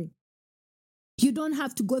offering. You don't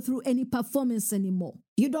have to go through any performance anymore.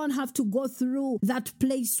 You don't have to go through that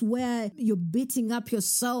place where you're beating up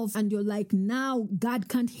yourself and you're like, now God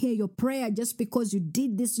can't hear your prayer just because you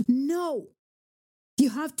did this. No. You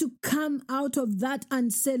have to come out of that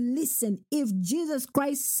and say, listen, if Jesus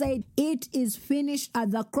Christ said it is finished at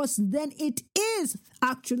the cross, then it is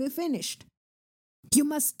actually finished. You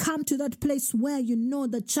must come to that place where you know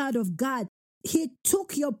the child of God, he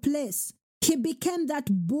took your place. He became that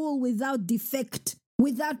bull without defect,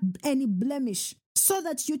 without any blemish, so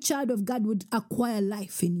that you, child of God, would acquire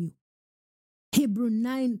life in you. Hebrew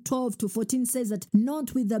 9:12-14 says that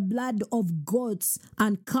not with the blood of goats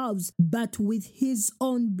and calves, but with his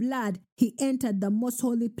own blood, he entered the most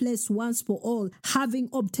holy place once for all, having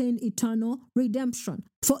obtained eternal redemption.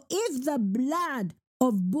 For if the blood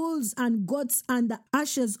of bulls and goats and the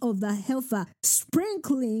ashes of the heifer,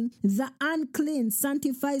 sprinkling the unclean,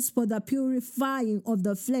 sanctifies for the purifying of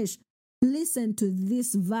the flesh. Listen to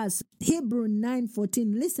this verse, Hebrew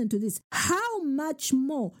 9:14. Listen to this. How much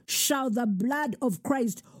more shall the blood of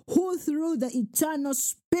Christ, who through the eternal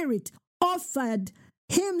Spirit offered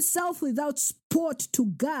himself without spot to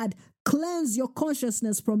God, cleanse your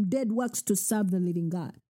consciousness from dead works to serve the living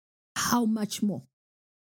God? How much more?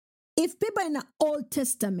 If people in the Old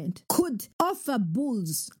Testament could offer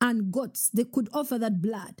bulls and goats, they could offer that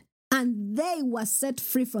blood, and they were set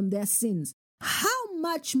free from their sins, how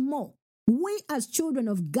much more we as children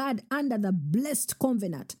of God under the blessed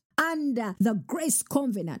covenant, under the grace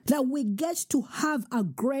covenant, that we get to have a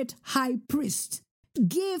great high priest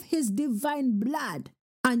give his divine blood,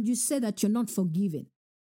 and you say that you're not forgiven?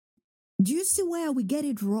 Do you see where we get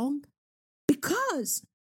it wrong? Because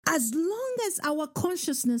as long as our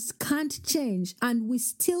consciousness can't change and we're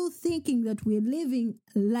still thinking that we're living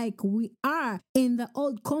like we are in the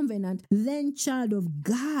old covenant, then, child of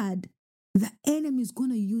God, the enemy is going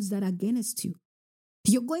to use that against you.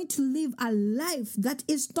 You're going to live a life that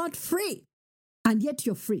is not free, and yet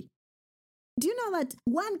you're free. Do you know that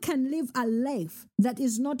one can live a life that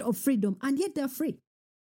is not of freedom, and yet they're free?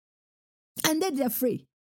 And then they're free.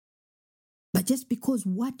 But just because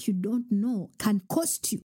what you don't know can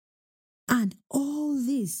cost you. And all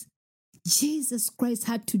this, Jesus Christ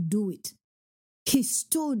had to do it. He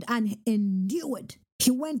stood and endured. He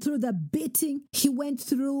went through the beating. He went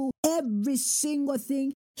through every single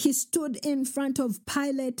thing. He stood in front of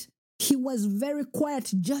Pilate. He was very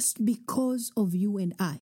quiet just because of you and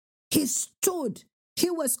I. He stood. He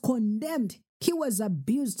was condemned. He was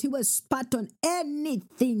abused. He was spat on.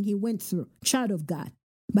 Anything he went through, child of God.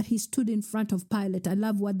 But he stood in front of Pilate. I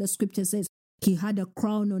love what the scripture says. He had a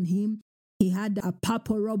crown on him. He had a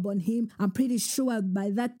purple robe on him. I'm pretty sure by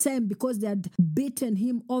that time, because they had beaten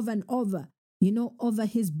him over and over, over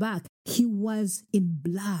his back, he was in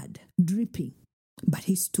blood, dripping. But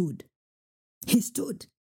he stood. He stood.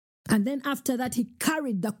 And then after that, he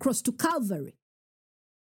carried the cross to Calvary.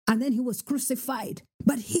 And then he was crucified.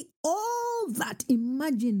 But all that,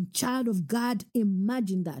 imagine, child of God,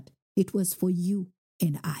 imagine that. It was for you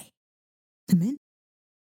and I. Amen.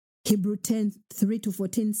 Hebrew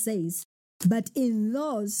 10:3-14 says, but in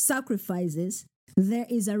those sacrifices, there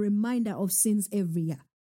is a reminder of sins every year.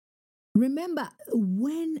 Remember,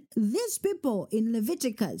 when these people in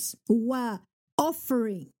Leviticus were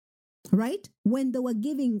offering, right? When they were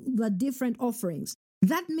giving the different offerings,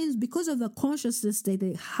 that means because of the consciousness that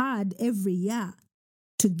they had every year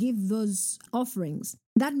to give those offerings,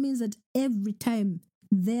 that means that every time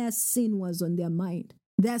their sin was on their mind,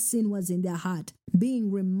 their sin was in their heart,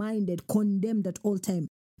 being reminded, condemned at all times.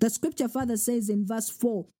 The scripture further says in verse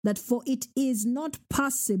 4 that for it is not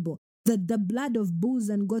possible that the blood of bulls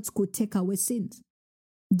and goats could take away sins.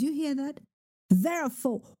 Do you hear that?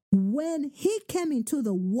 Therefore, when he came into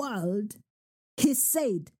the world, he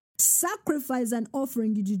said, sacrifice and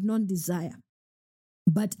offering you did not desire,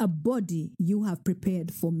 but a body you have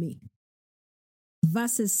prepared for me.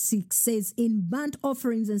 Verses 6 says, in burnt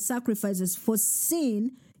offerings and sacrifices for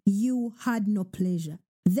sin you had no pleasure.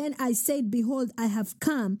 Then I said, behold, I have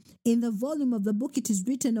come. In the volume of the book it is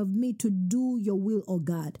written of me to do your will, O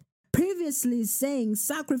God. Previously saying,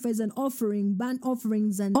 sacrifice and offering, burnt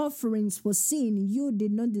offerings and offerings for sin, you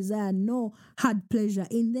did not desire nor had pleasure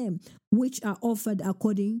in them, which are offered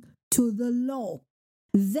according to the law.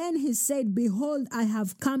 Then he said, behold, I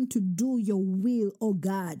have come to do your will, O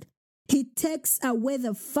God. He takes away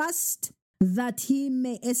the first, that he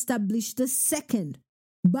may establish the second.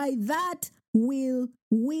 By that will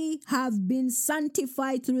we have been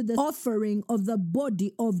sanctified through the offering of the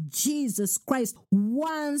body of Jesus Christ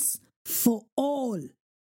once for all.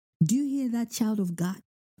 Do you hear that, child of God?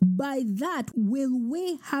 By that will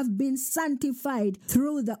we have been sanctified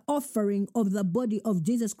through the offering of the body of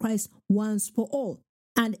Jesus Christ once for all.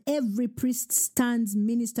 And every priest stands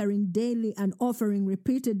ministering daily and offering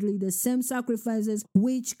repeatedly the same sacrifices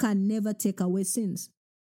which can never take away sins.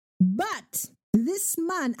 But This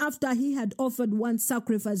man, after he had offered one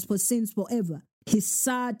sacrifice for sins forever, he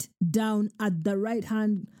sat down at the right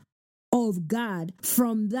hand of God.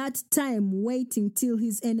 From that time, waiting till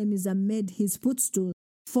his enemies are made his footstool.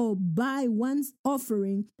 For by one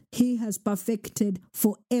offering, he has perfected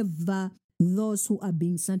forever those who are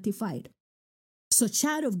being sanctified. So,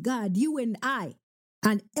 child of God, you and I,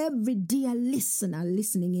 and every dear listener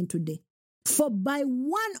listening in today, for by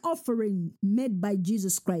one offering made by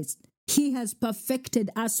Jesus Christ, he has perfected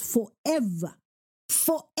us forever.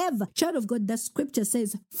 Forever. Child of God, the scripture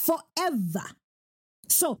says forever.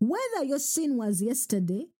 So whether your sin was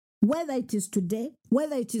yesterday, whether it is today,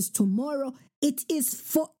 whether it is tomorrow, it is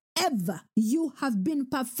forever. You have been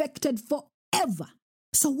perfected forever.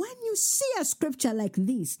 So when you see a scripture like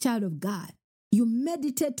this, child of God, you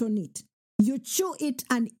meditate on it, you chew it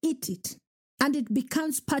and eat it, and it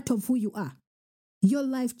becomes part of who you are. Your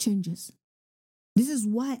life changes. This is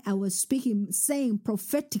why I was saying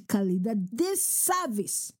prophetically that this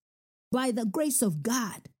service, by the grace of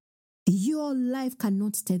God, your life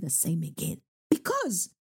cannot stay the same again. Because,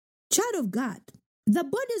 child of God, the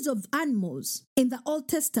bodies of animals in the Old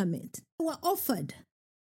Testament were offered.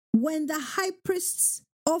 When the high priests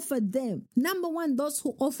offered them, number one, those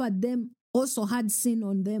who offered them also had sin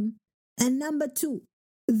on them. And number two,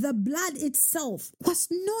 the blood itself was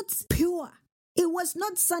not pure. It was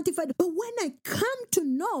not sanctified. But when I come to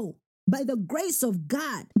know by the grace of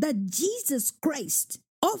God that Jesus Christ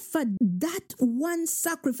offered that one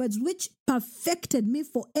sacrifice which perfected me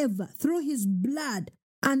forever through his blood,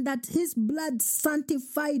 and that his blood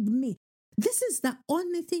sanctified me, this is the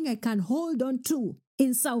only thing I can hold on to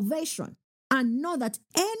in salvation, and know that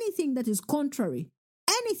anything that is contrary,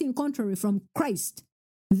 anything contrary from Christ,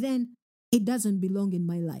 then it doesn't belong in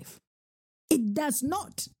my life. It does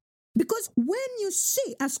not. Because when you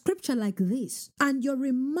see a scripture like this and you're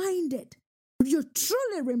truly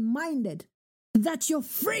reminded that you're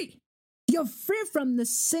free from the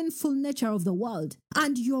sinful nature of the world,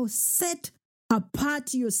 and you're set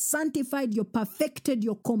apart, you're sanctified, you're perfected,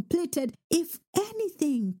 you're completed. If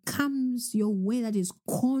anything comes your way that is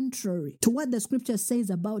contrary to what the scripture says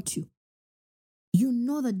about you, you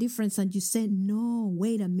know the difference and you say, no,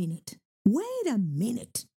 wait a minute.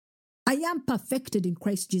 I am perfected in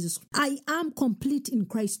Christ Jesus. I am complete in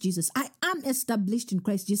Christ Jesus. I am established in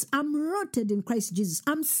Christ Jesus. I'm rooted in Christ Jesus.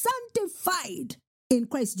 I'm sanctified in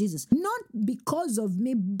Christ Jesus. Not because of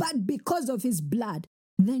me, but because of his blood.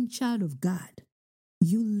 Then, child of God,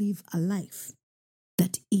 you live a life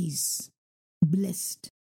that is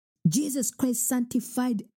blessed. Jesus Christ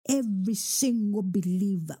sanctified every single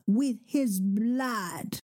believer with his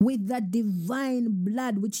blood, with that divine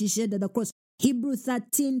blood which he shed at the cross. Hebrews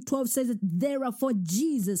 13:12 says that therefore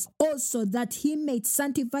Jesus also, that he may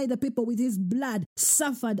sanctify the people with his blood,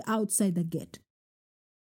 suffered outside the gate.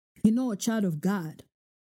 You know, a child of God,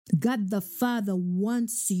 God the Father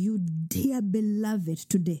wants you, dear beloved,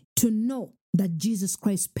 today to know that Jesus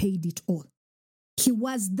Christ paid it all. He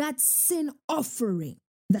was that sin offering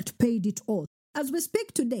that paid it all. As we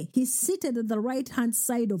speak today, he's seated at the right-hand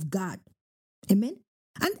side of God. Amen?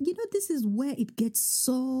 And you know, this is where it gets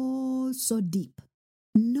so deep.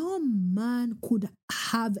 No man could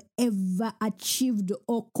have ever achieved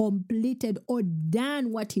or completed or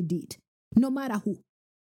done what he did. No matter who.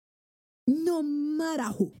 No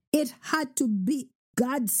matter who. It had to be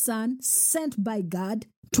God's Son, sent by God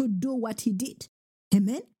to do what he did.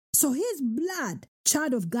 Amen? So his blood,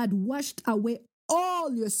 child of God, washed away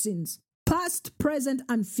all your sins, past, present,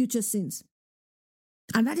 and future sins.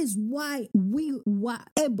 And that is why we were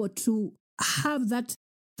able to have that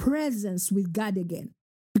presence with God again.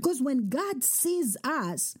 Because when God sees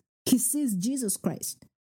us, he sees Jesus Christ.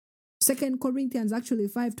 2 Corinthians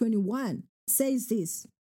 5:21 says this,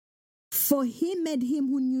 for he made him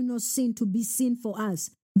who knew no sin to be sin for us,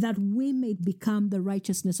 that we may become the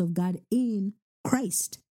righteousness of God in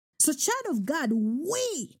Christ. So, child of God,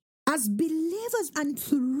 we as believers, and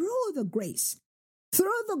through the grace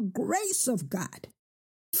of God,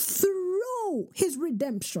 through his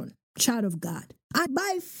redemption, child of God, and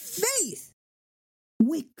by faith,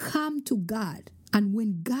 we come to God. And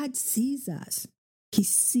when God sees us, he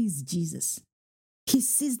sees Jesus. He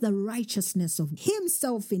sees the righteousness of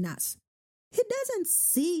himself in us. He doesn't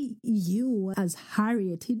see you as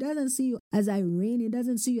Harriet. He doesn't see you as Irene. He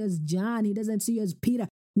doesn't see you as John. He doesn't see you as Peter.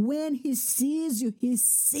 When he sees you, he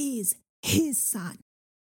sees his Son.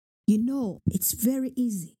 You know, it's very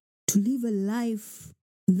easy to live a life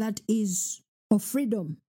that is of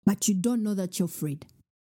freedom, but you don't know that you're freed.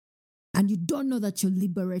 And you don't know that you're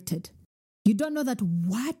liberated. You don't know that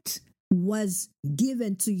what was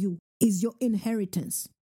given to you is your inheritance.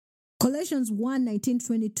 Colossians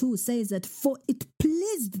 1:19-22 says that, for it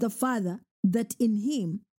pleased the Father that in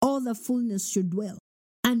him all the fullness should dwell,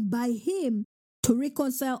 and by him to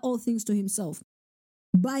reconcile all things to himself.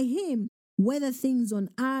 By him, whether things on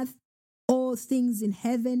earth or things in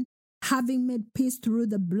heaven, having made peace through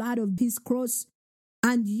the blood of his cross.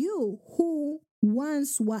 And you who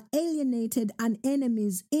once were alienated and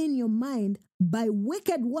enemies in your mind by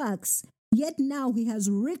wicked works, yet now he has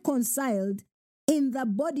reconciled in the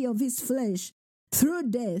body of his flesh through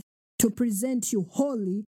death to present you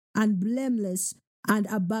holy and blameless and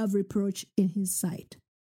above reproach in his sight.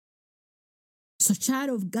 So, child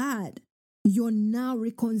of God, you're now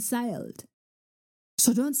reconciled.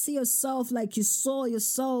 So don't see yourself like you saw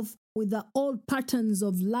yourself with the old patterns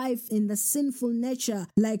of life in the sinful nature,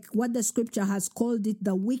 like what the scripture has called it,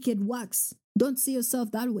 the wicked works. Don't see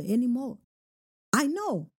yourself that way anymore. I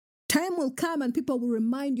know time will come and people will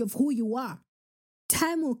remind you of who you are.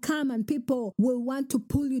 Time will come and people will want to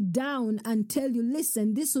pull you down and tell you,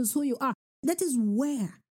 listen, this is who you are. That is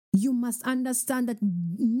where you must understand that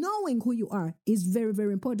knowing who you are is very,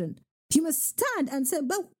 very important. You must stand and say,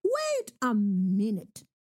 but wait a minute.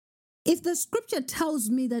 If the scripture tells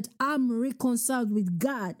me that I'm reconciled with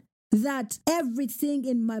God, that everything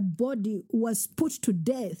in my body was put to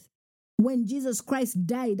death when Jesus Christ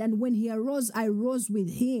died, and when he arose, I rose with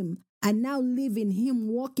him. I now live in him,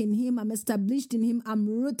 walk in him, I'm established in him, I'm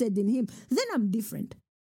rooted in him, then I'm different.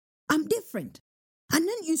 I'm different. And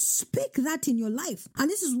then you speak that in your life. And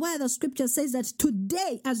this is why the scripture says that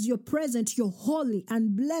today, as you're present, you're holy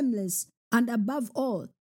and blameless. And above all,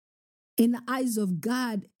 in the eyes of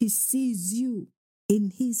God, he sees you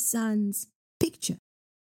in his son's picture.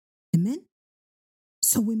 Amen?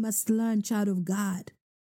 So we must learn, child of God.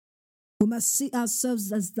 We must see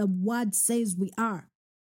ourselves as the word says we are.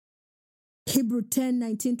 Hebrew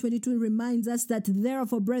 10:19-22 reminds us that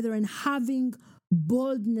therefore, brethren, having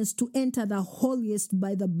boldness to enter the holiest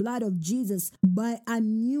by the blood of Jesus, by a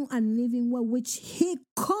new and living way which he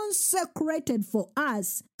consecrated for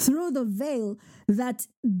us through the veil,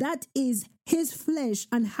 that is his flesh,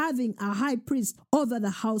 and having a high priest over the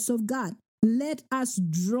house of God. Let us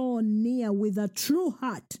draw near with a true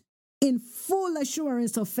heart in full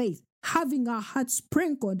assurance of faith, having our hearts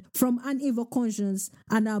sprinkled from an evil conscience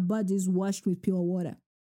and our bodies washed with pure water.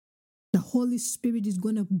 The Holy Spirit is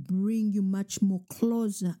going to bring you much more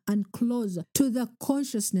closer and closer to the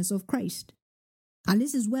consciousness of Christ. And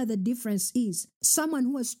this is where the difference is. Someone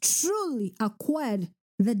who has truly acquired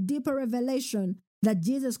the deeper revelation that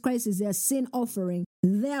Jesus Christ is their sin offering,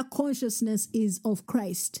 their consciousness is of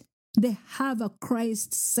Christ. They have a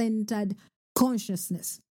Christ-centered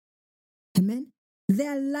consciousness. Amen?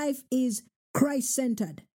 Their life is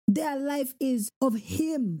Christ-centered. Their life is of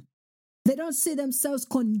him. They don't see themselves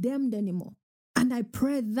condemned anymore. And I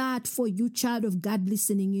pray that for you, child of God,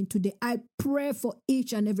 listening in today. I pray for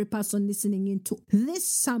each and every person listening into this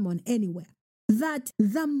sermon anywhere, that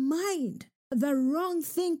the mind, the wrong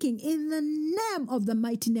thinking, in the name of the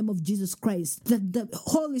mighty name of Jesus Christ, that the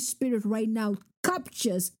Holy Spirit right now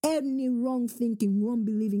captures any wrong thinking, wrong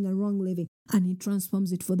believing, and wrong living, and he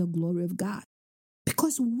transforms it for the glory of God.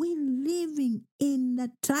 Because we're living in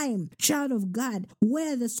the time, child of God,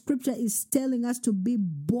 where the scripture is telling us to be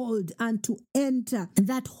bold and to enter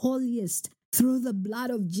that holiest through the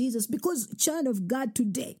blood of Jesus. Because, child of God,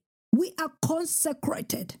 today, we are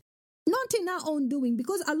consecrated. Not in our own doing,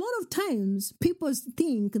 because a lot of times people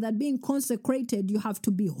think that being consecrated, you have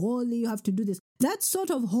to be holy, you have to do this. That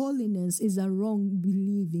sort of holiness is a wrong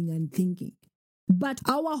believing and thinking. But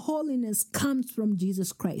our holiness comes from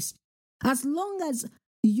Jesus Christ. As long as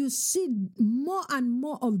you see more and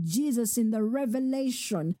more of Jesus in the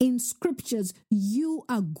revelation in scriptures, you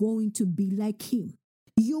are going to be like him.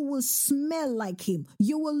 You will smell like him.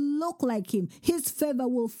 You will look like him. His favor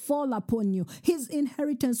will fall upon you. His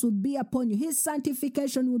inheritance will be upon you. His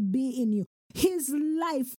sanctification will be in you. His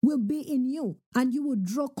life will be in you, and you will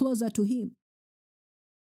draw closer to him.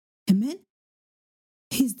 Amen?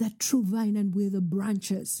 He's the true vine, and we're the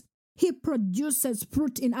branches. He produces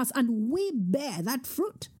fruit in us, and we bear that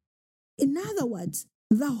fruit. In other words,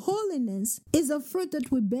 the holiness is a fruit that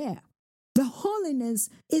we bear. The holiness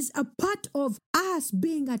is a part of us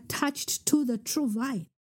being attached to the true vine.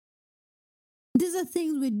 These are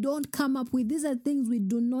things we don't come up with. These are things we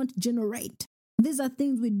do not generate. These are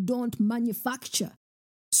things we don't manufacture.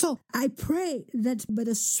 So I pray that by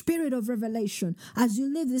the spirit of revelation, as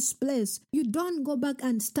you leave this place, you don't go back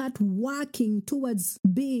and start working towards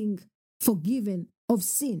being forgiven of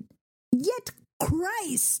sin. Yet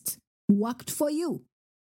Christ worked for you.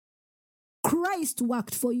 Christ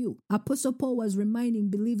worked for you. Apostle Paul was reminding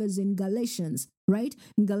believers in Galatians, right?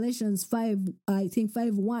 In Galatians 5, I think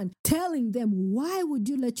 5:1, telling them, why would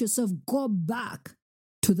you let yourself go back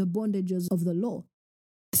to the bondages of the law?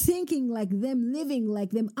 Thinking like them, living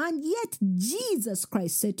like them, and yet Jesus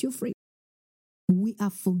Christ set you free. We are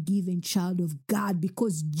forgiven, child of God,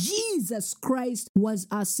 because Jesus Christ was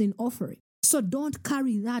our sin offering. So don't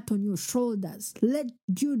carry that on your shoulders.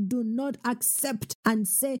 You do not accept and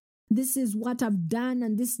say, this is what I've done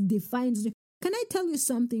and this defines you. Can I tell you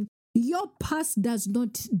something? Your past does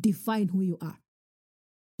not define who you are.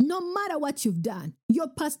 No matter what you've done, your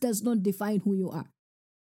past does not define who you are.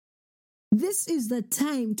 This is the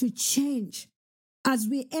time to change. As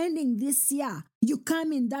we're ending this year, you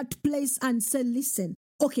come in that place and say, listen,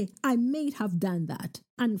 okay, I may have done that.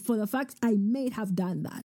 And for the fact I may have done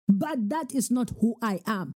that, but that is not who I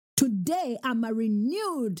am. Today, I'm a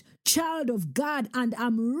renewed child of God and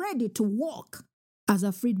I'm ready to walk as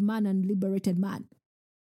a freed man and liberated man.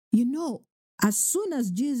 You know, as soon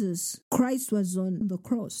as Jesus Christ was on the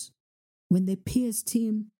cross, when they pierced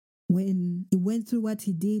him, when he went through what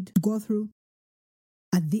he did go through,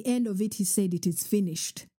 at the end of it, he said, it is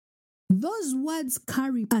finished. Those words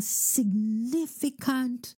carry a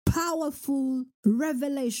significant, powerful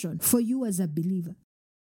revelation for you as a believer.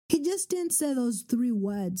 He just didn't say those 3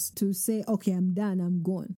 words to say, okay, I'm done, I'm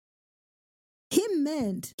gone. He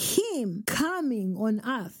meant him coming on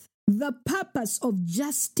earth. The purpose of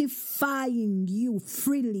justifying you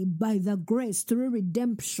freely by the grace through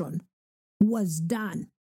redemption was done.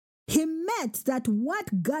 He meant that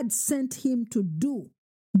what God sent him to do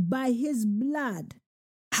by his blood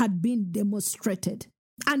had been demonstrated.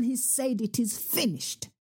 And he said it is finished.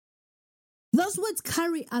 Those words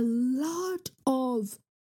carry a lot of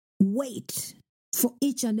weight for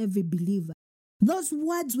each and every believer. Those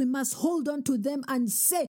words, we must hold on to them and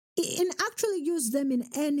say, and actually use them in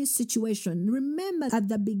any situation. Remember, at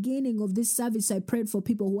the beginning of this service, I prayed for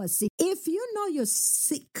people who are sick. If you know you're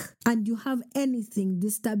sick and you have anything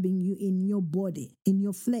disturbing you in your body, in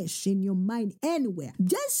your flesh, in your mind, anywhere,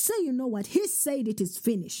 just say, you know what? He said it is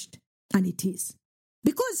finished. And it is.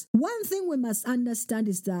 Because one thing we must understand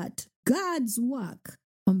is that God's work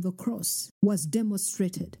on the cross was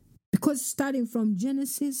demonstrated. Because starting from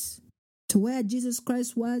Genesis to where Jesus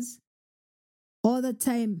Christ was, all the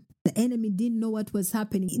time, the enemy didn't know what was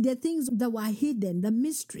happening. The things that were hidden, the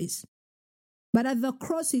mysteries. But at the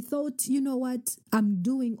cross, he thought, you know what? I'm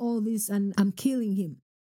doing all this and I'm killing him.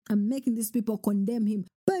 I'm making these people condemn him.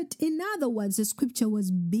 But in other words, the scripture was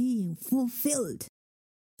being fulfilled.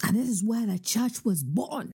 And this is where the church was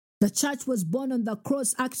born. The church was born on the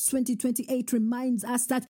cross. Acts 20:28 reminds us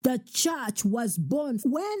that the church was born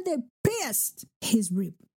when they pierced his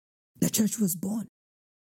rib. The church was born.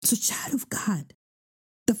 So, child of God,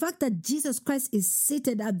 the fact that Jesus Christ is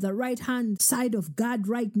seated at the right-hand side of God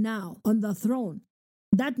right now on the throne,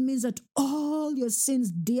 that means that all your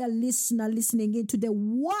sins, dear listener listening in today,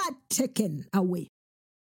 were taken away.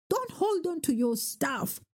 Don't hold on to your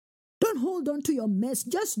stuff. Don't hold on to your mess.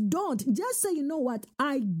 Just don't. Just say, you know what?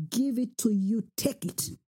 I give it to you. Take it.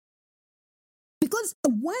 Because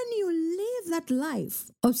when you live that life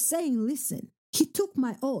of saying, listen, he took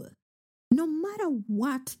my all. No matter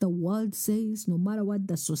what the world says, no matter what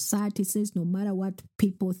the society says, no matter what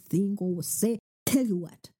people think or say, tell you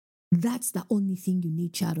what, that's the only thing you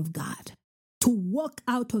need, child of God, to walk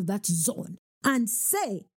out of that zone and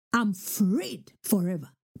say, I'm freed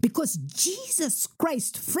forever. Because Jesus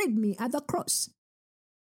Christ freed me at the cross.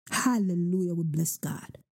 Hallelujah, we bless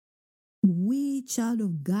God. We, child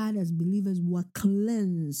of God, as believers, were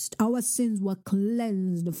cleansed. Our sins were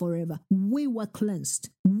cleansed forever. We were cleansed.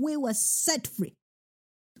 We were set free.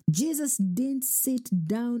 Jesus didn't sit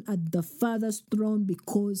down at the Father's throne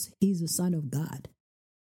because he's the Son of God.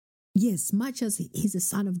 Yes, much as he's the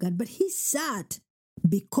Son of God, but he sat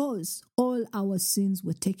because all our sins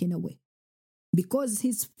were taken away. Because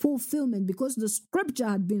his fulfillment, because the scripture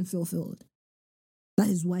had been fulfilled. That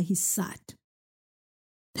is why he sat.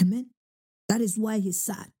 Amen. That is why he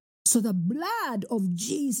sat. So the blood of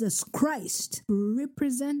Jesus Christ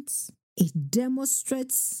represents, it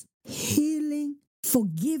demonstrates healing,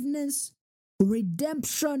 forgiveness,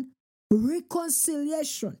 redemption,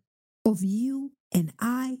 reconciliation of you and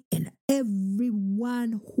I and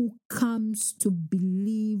everyone who comes to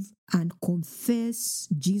believe and confess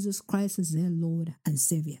Jesus Christ as their Lord and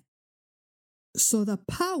Savior. So the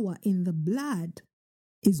power in the blood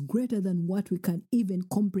is greater than what we can even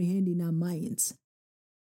comprehend in our minds.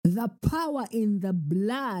 The power in the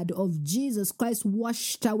blood of Jesus Christ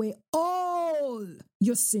washed away all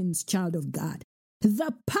your sins, child of God.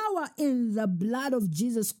 The power in the blood of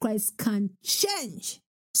Jesus Christ can change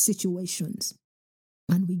situations.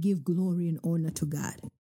 And we give glory and honor to God.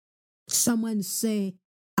 Someone say,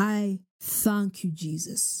 I thank you,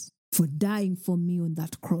 Jesus, for dying for me on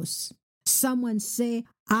that cross. Someone say,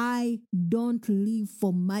 I don't live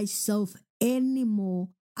for myself anymore.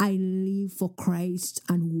 I live for Christ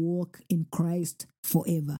and walk in Christ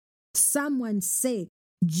forever. Someone say,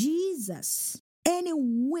 Jesus, any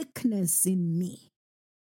weakness in me,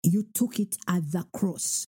 you took it at the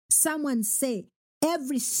cross. Someone say,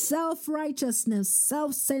 every self-righteousness,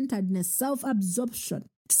 self-centeredness, self-absorption,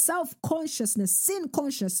 self-consciousness, sin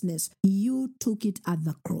consciousness, you took it at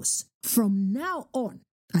the cross. From now on,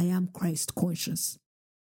 I am Christ conscious.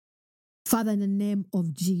 Father, in the name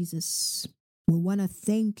of Jesus, we want to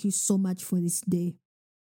thank you so much for this day.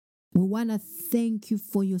 We want to thank you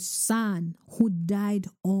for your Son who died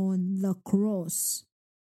on the cross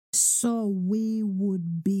so we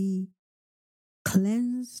would be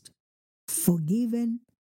cleansed, forgiven,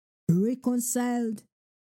 reconciled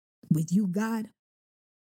with you, God.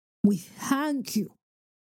 We thank you.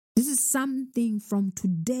 This is something from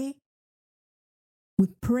today we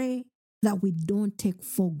pray that we don't take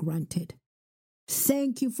for granted.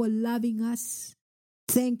 Thank you for loving us.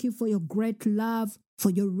 Thank you for your great love, for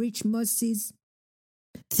your rich mercies.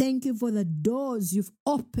 Thank you for the doors you've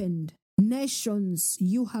opened, nations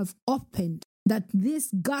you have opened, that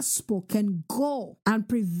this gospel can go and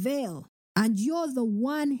prevail. And you're the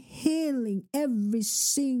one healing every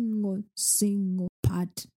single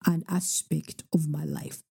part and aspect of my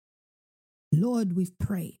life. Lord, we've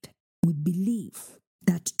prayed. We believe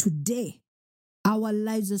that today our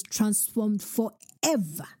lives are transformed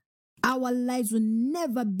forever. Our lives will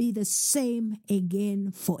never be the same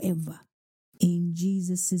again forever. In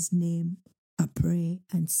Jesus' name, I pray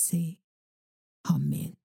and say,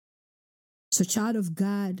 Amen. So, child of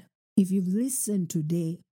God, if you've listened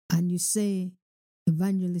today and you say,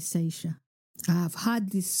 Evangelist Aisha, I have heard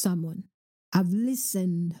this sermon, I've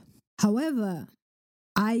listened. However,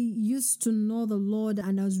 I used to know the Lord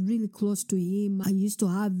and I was really close to Him. I used to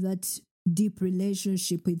have that deep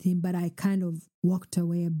relationship with Him, but I kind of walked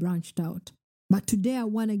away and branched out. But today I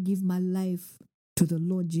want to give my life to the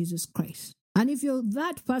Lord Jesus Christ. And if you're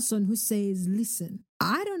that person who says, listen,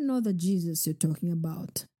 I don't know the Jesus you're talking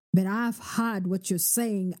about, but I've heard what you're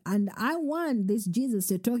saying and I want this Jesus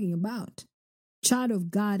you're talking about. Child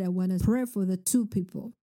of God, I want to pray for the two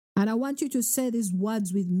people. And I want you to say these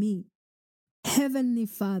words with me. Heavenly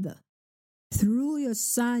Father, through your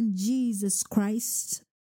Son, Jesus Christ,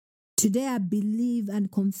 today I believe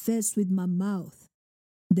and confess with my mouth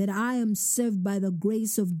that I am saved by the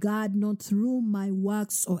grace of God, not through my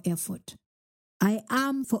works or effort. I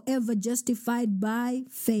am forever justified by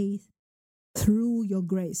faith through your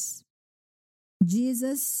grace.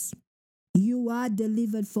 Jesus, you are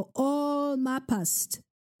delivered for all my past,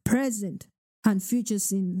 present, and future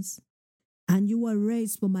sins, and you were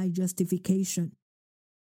raised for my justification.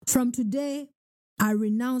 From today, I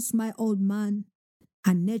renounce my old man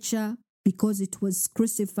and nature because it was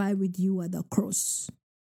crucified with you at the cross.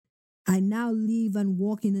 I now live and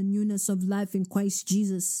walk in the newness of life in Christ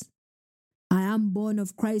Jesus. I am born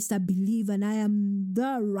of Christ, I believe, and I am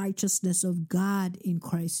the righteousness of God in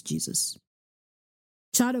Christ Jesus.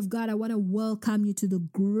 Child of God, I want to welcome you to the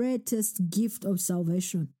greatest gift of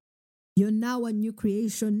salvation. You're now a new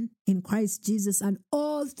creation in Christ Jesus, and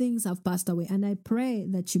all things have passed away. And I pray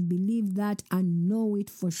that you believe that and know it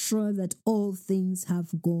for sure that all things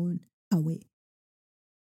have gone away.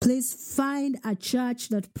 Please find a church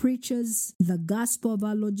that preaches the gospel of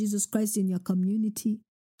our Lord Jesus Christ in your community.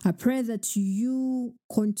 I pray that you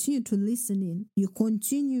continue to listen in, you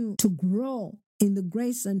continue to grow in the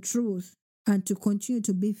grace and truth, and to continue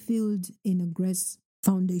to be filled in a grace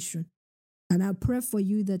foundation. And I pray for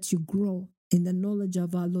you that you grow in the knowledge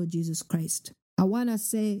of our Lord Jesus Christ. I want to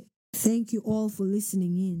say thank you all for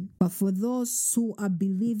listening in. But for those who are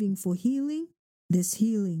believing for healing, there's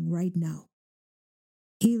healing right now.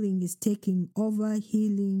 Healing is taking over.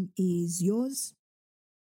 Healing is yours.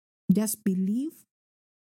 Just believe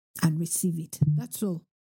and receive it. That's all.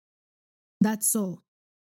 That's all.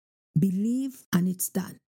 Believe and it's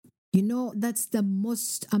done. You know, that's the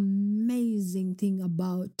most amazing thing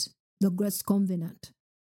about the Grace Covenant.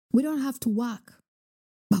 We don't have to work,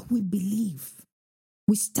 but we believe.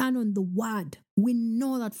 We stand on the word. We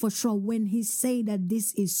know that for sure when He said that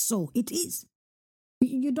this is so, it is.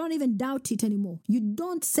 You don't even doubt it anymore. You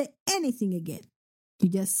don't say anything again. You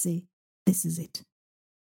just say, this is it.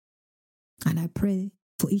 And I pray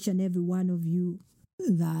for each and every one of you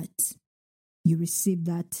that you receive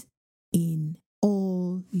that in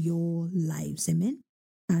all your lives. Amen.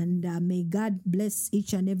 And may God bless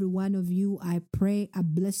each and every one of you. I pray a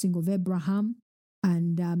blessing of Abraham,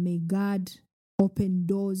 and may God open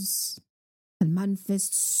doors and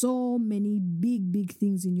manifest so many big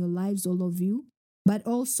things in your lives, all of you. But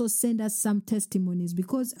also send us some testimonies,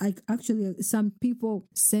 because some people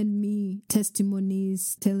send me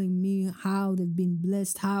testimonies telling me how they've been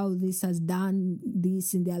blessed, how this has done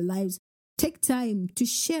this in their lives. Take time to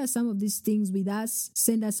share some of these things with us.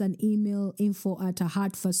 Send us an email,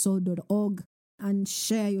 info@aheartforsoul.org, and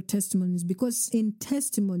share your testimonies, because in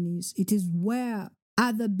testimonies, it is where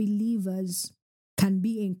other believers can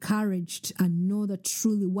be encouraged and know that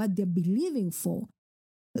truly what they're believing for,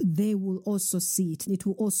 they will also see it. It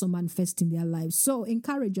will also manifest in their lives. So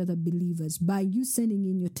encourage other believers by you sending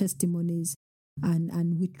in your testimonies,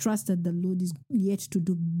 and we trust that the Lord is yet to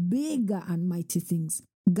do bigger and mighty things.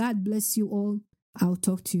 God bless you all. I'll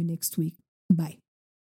talk to you next week. Bye.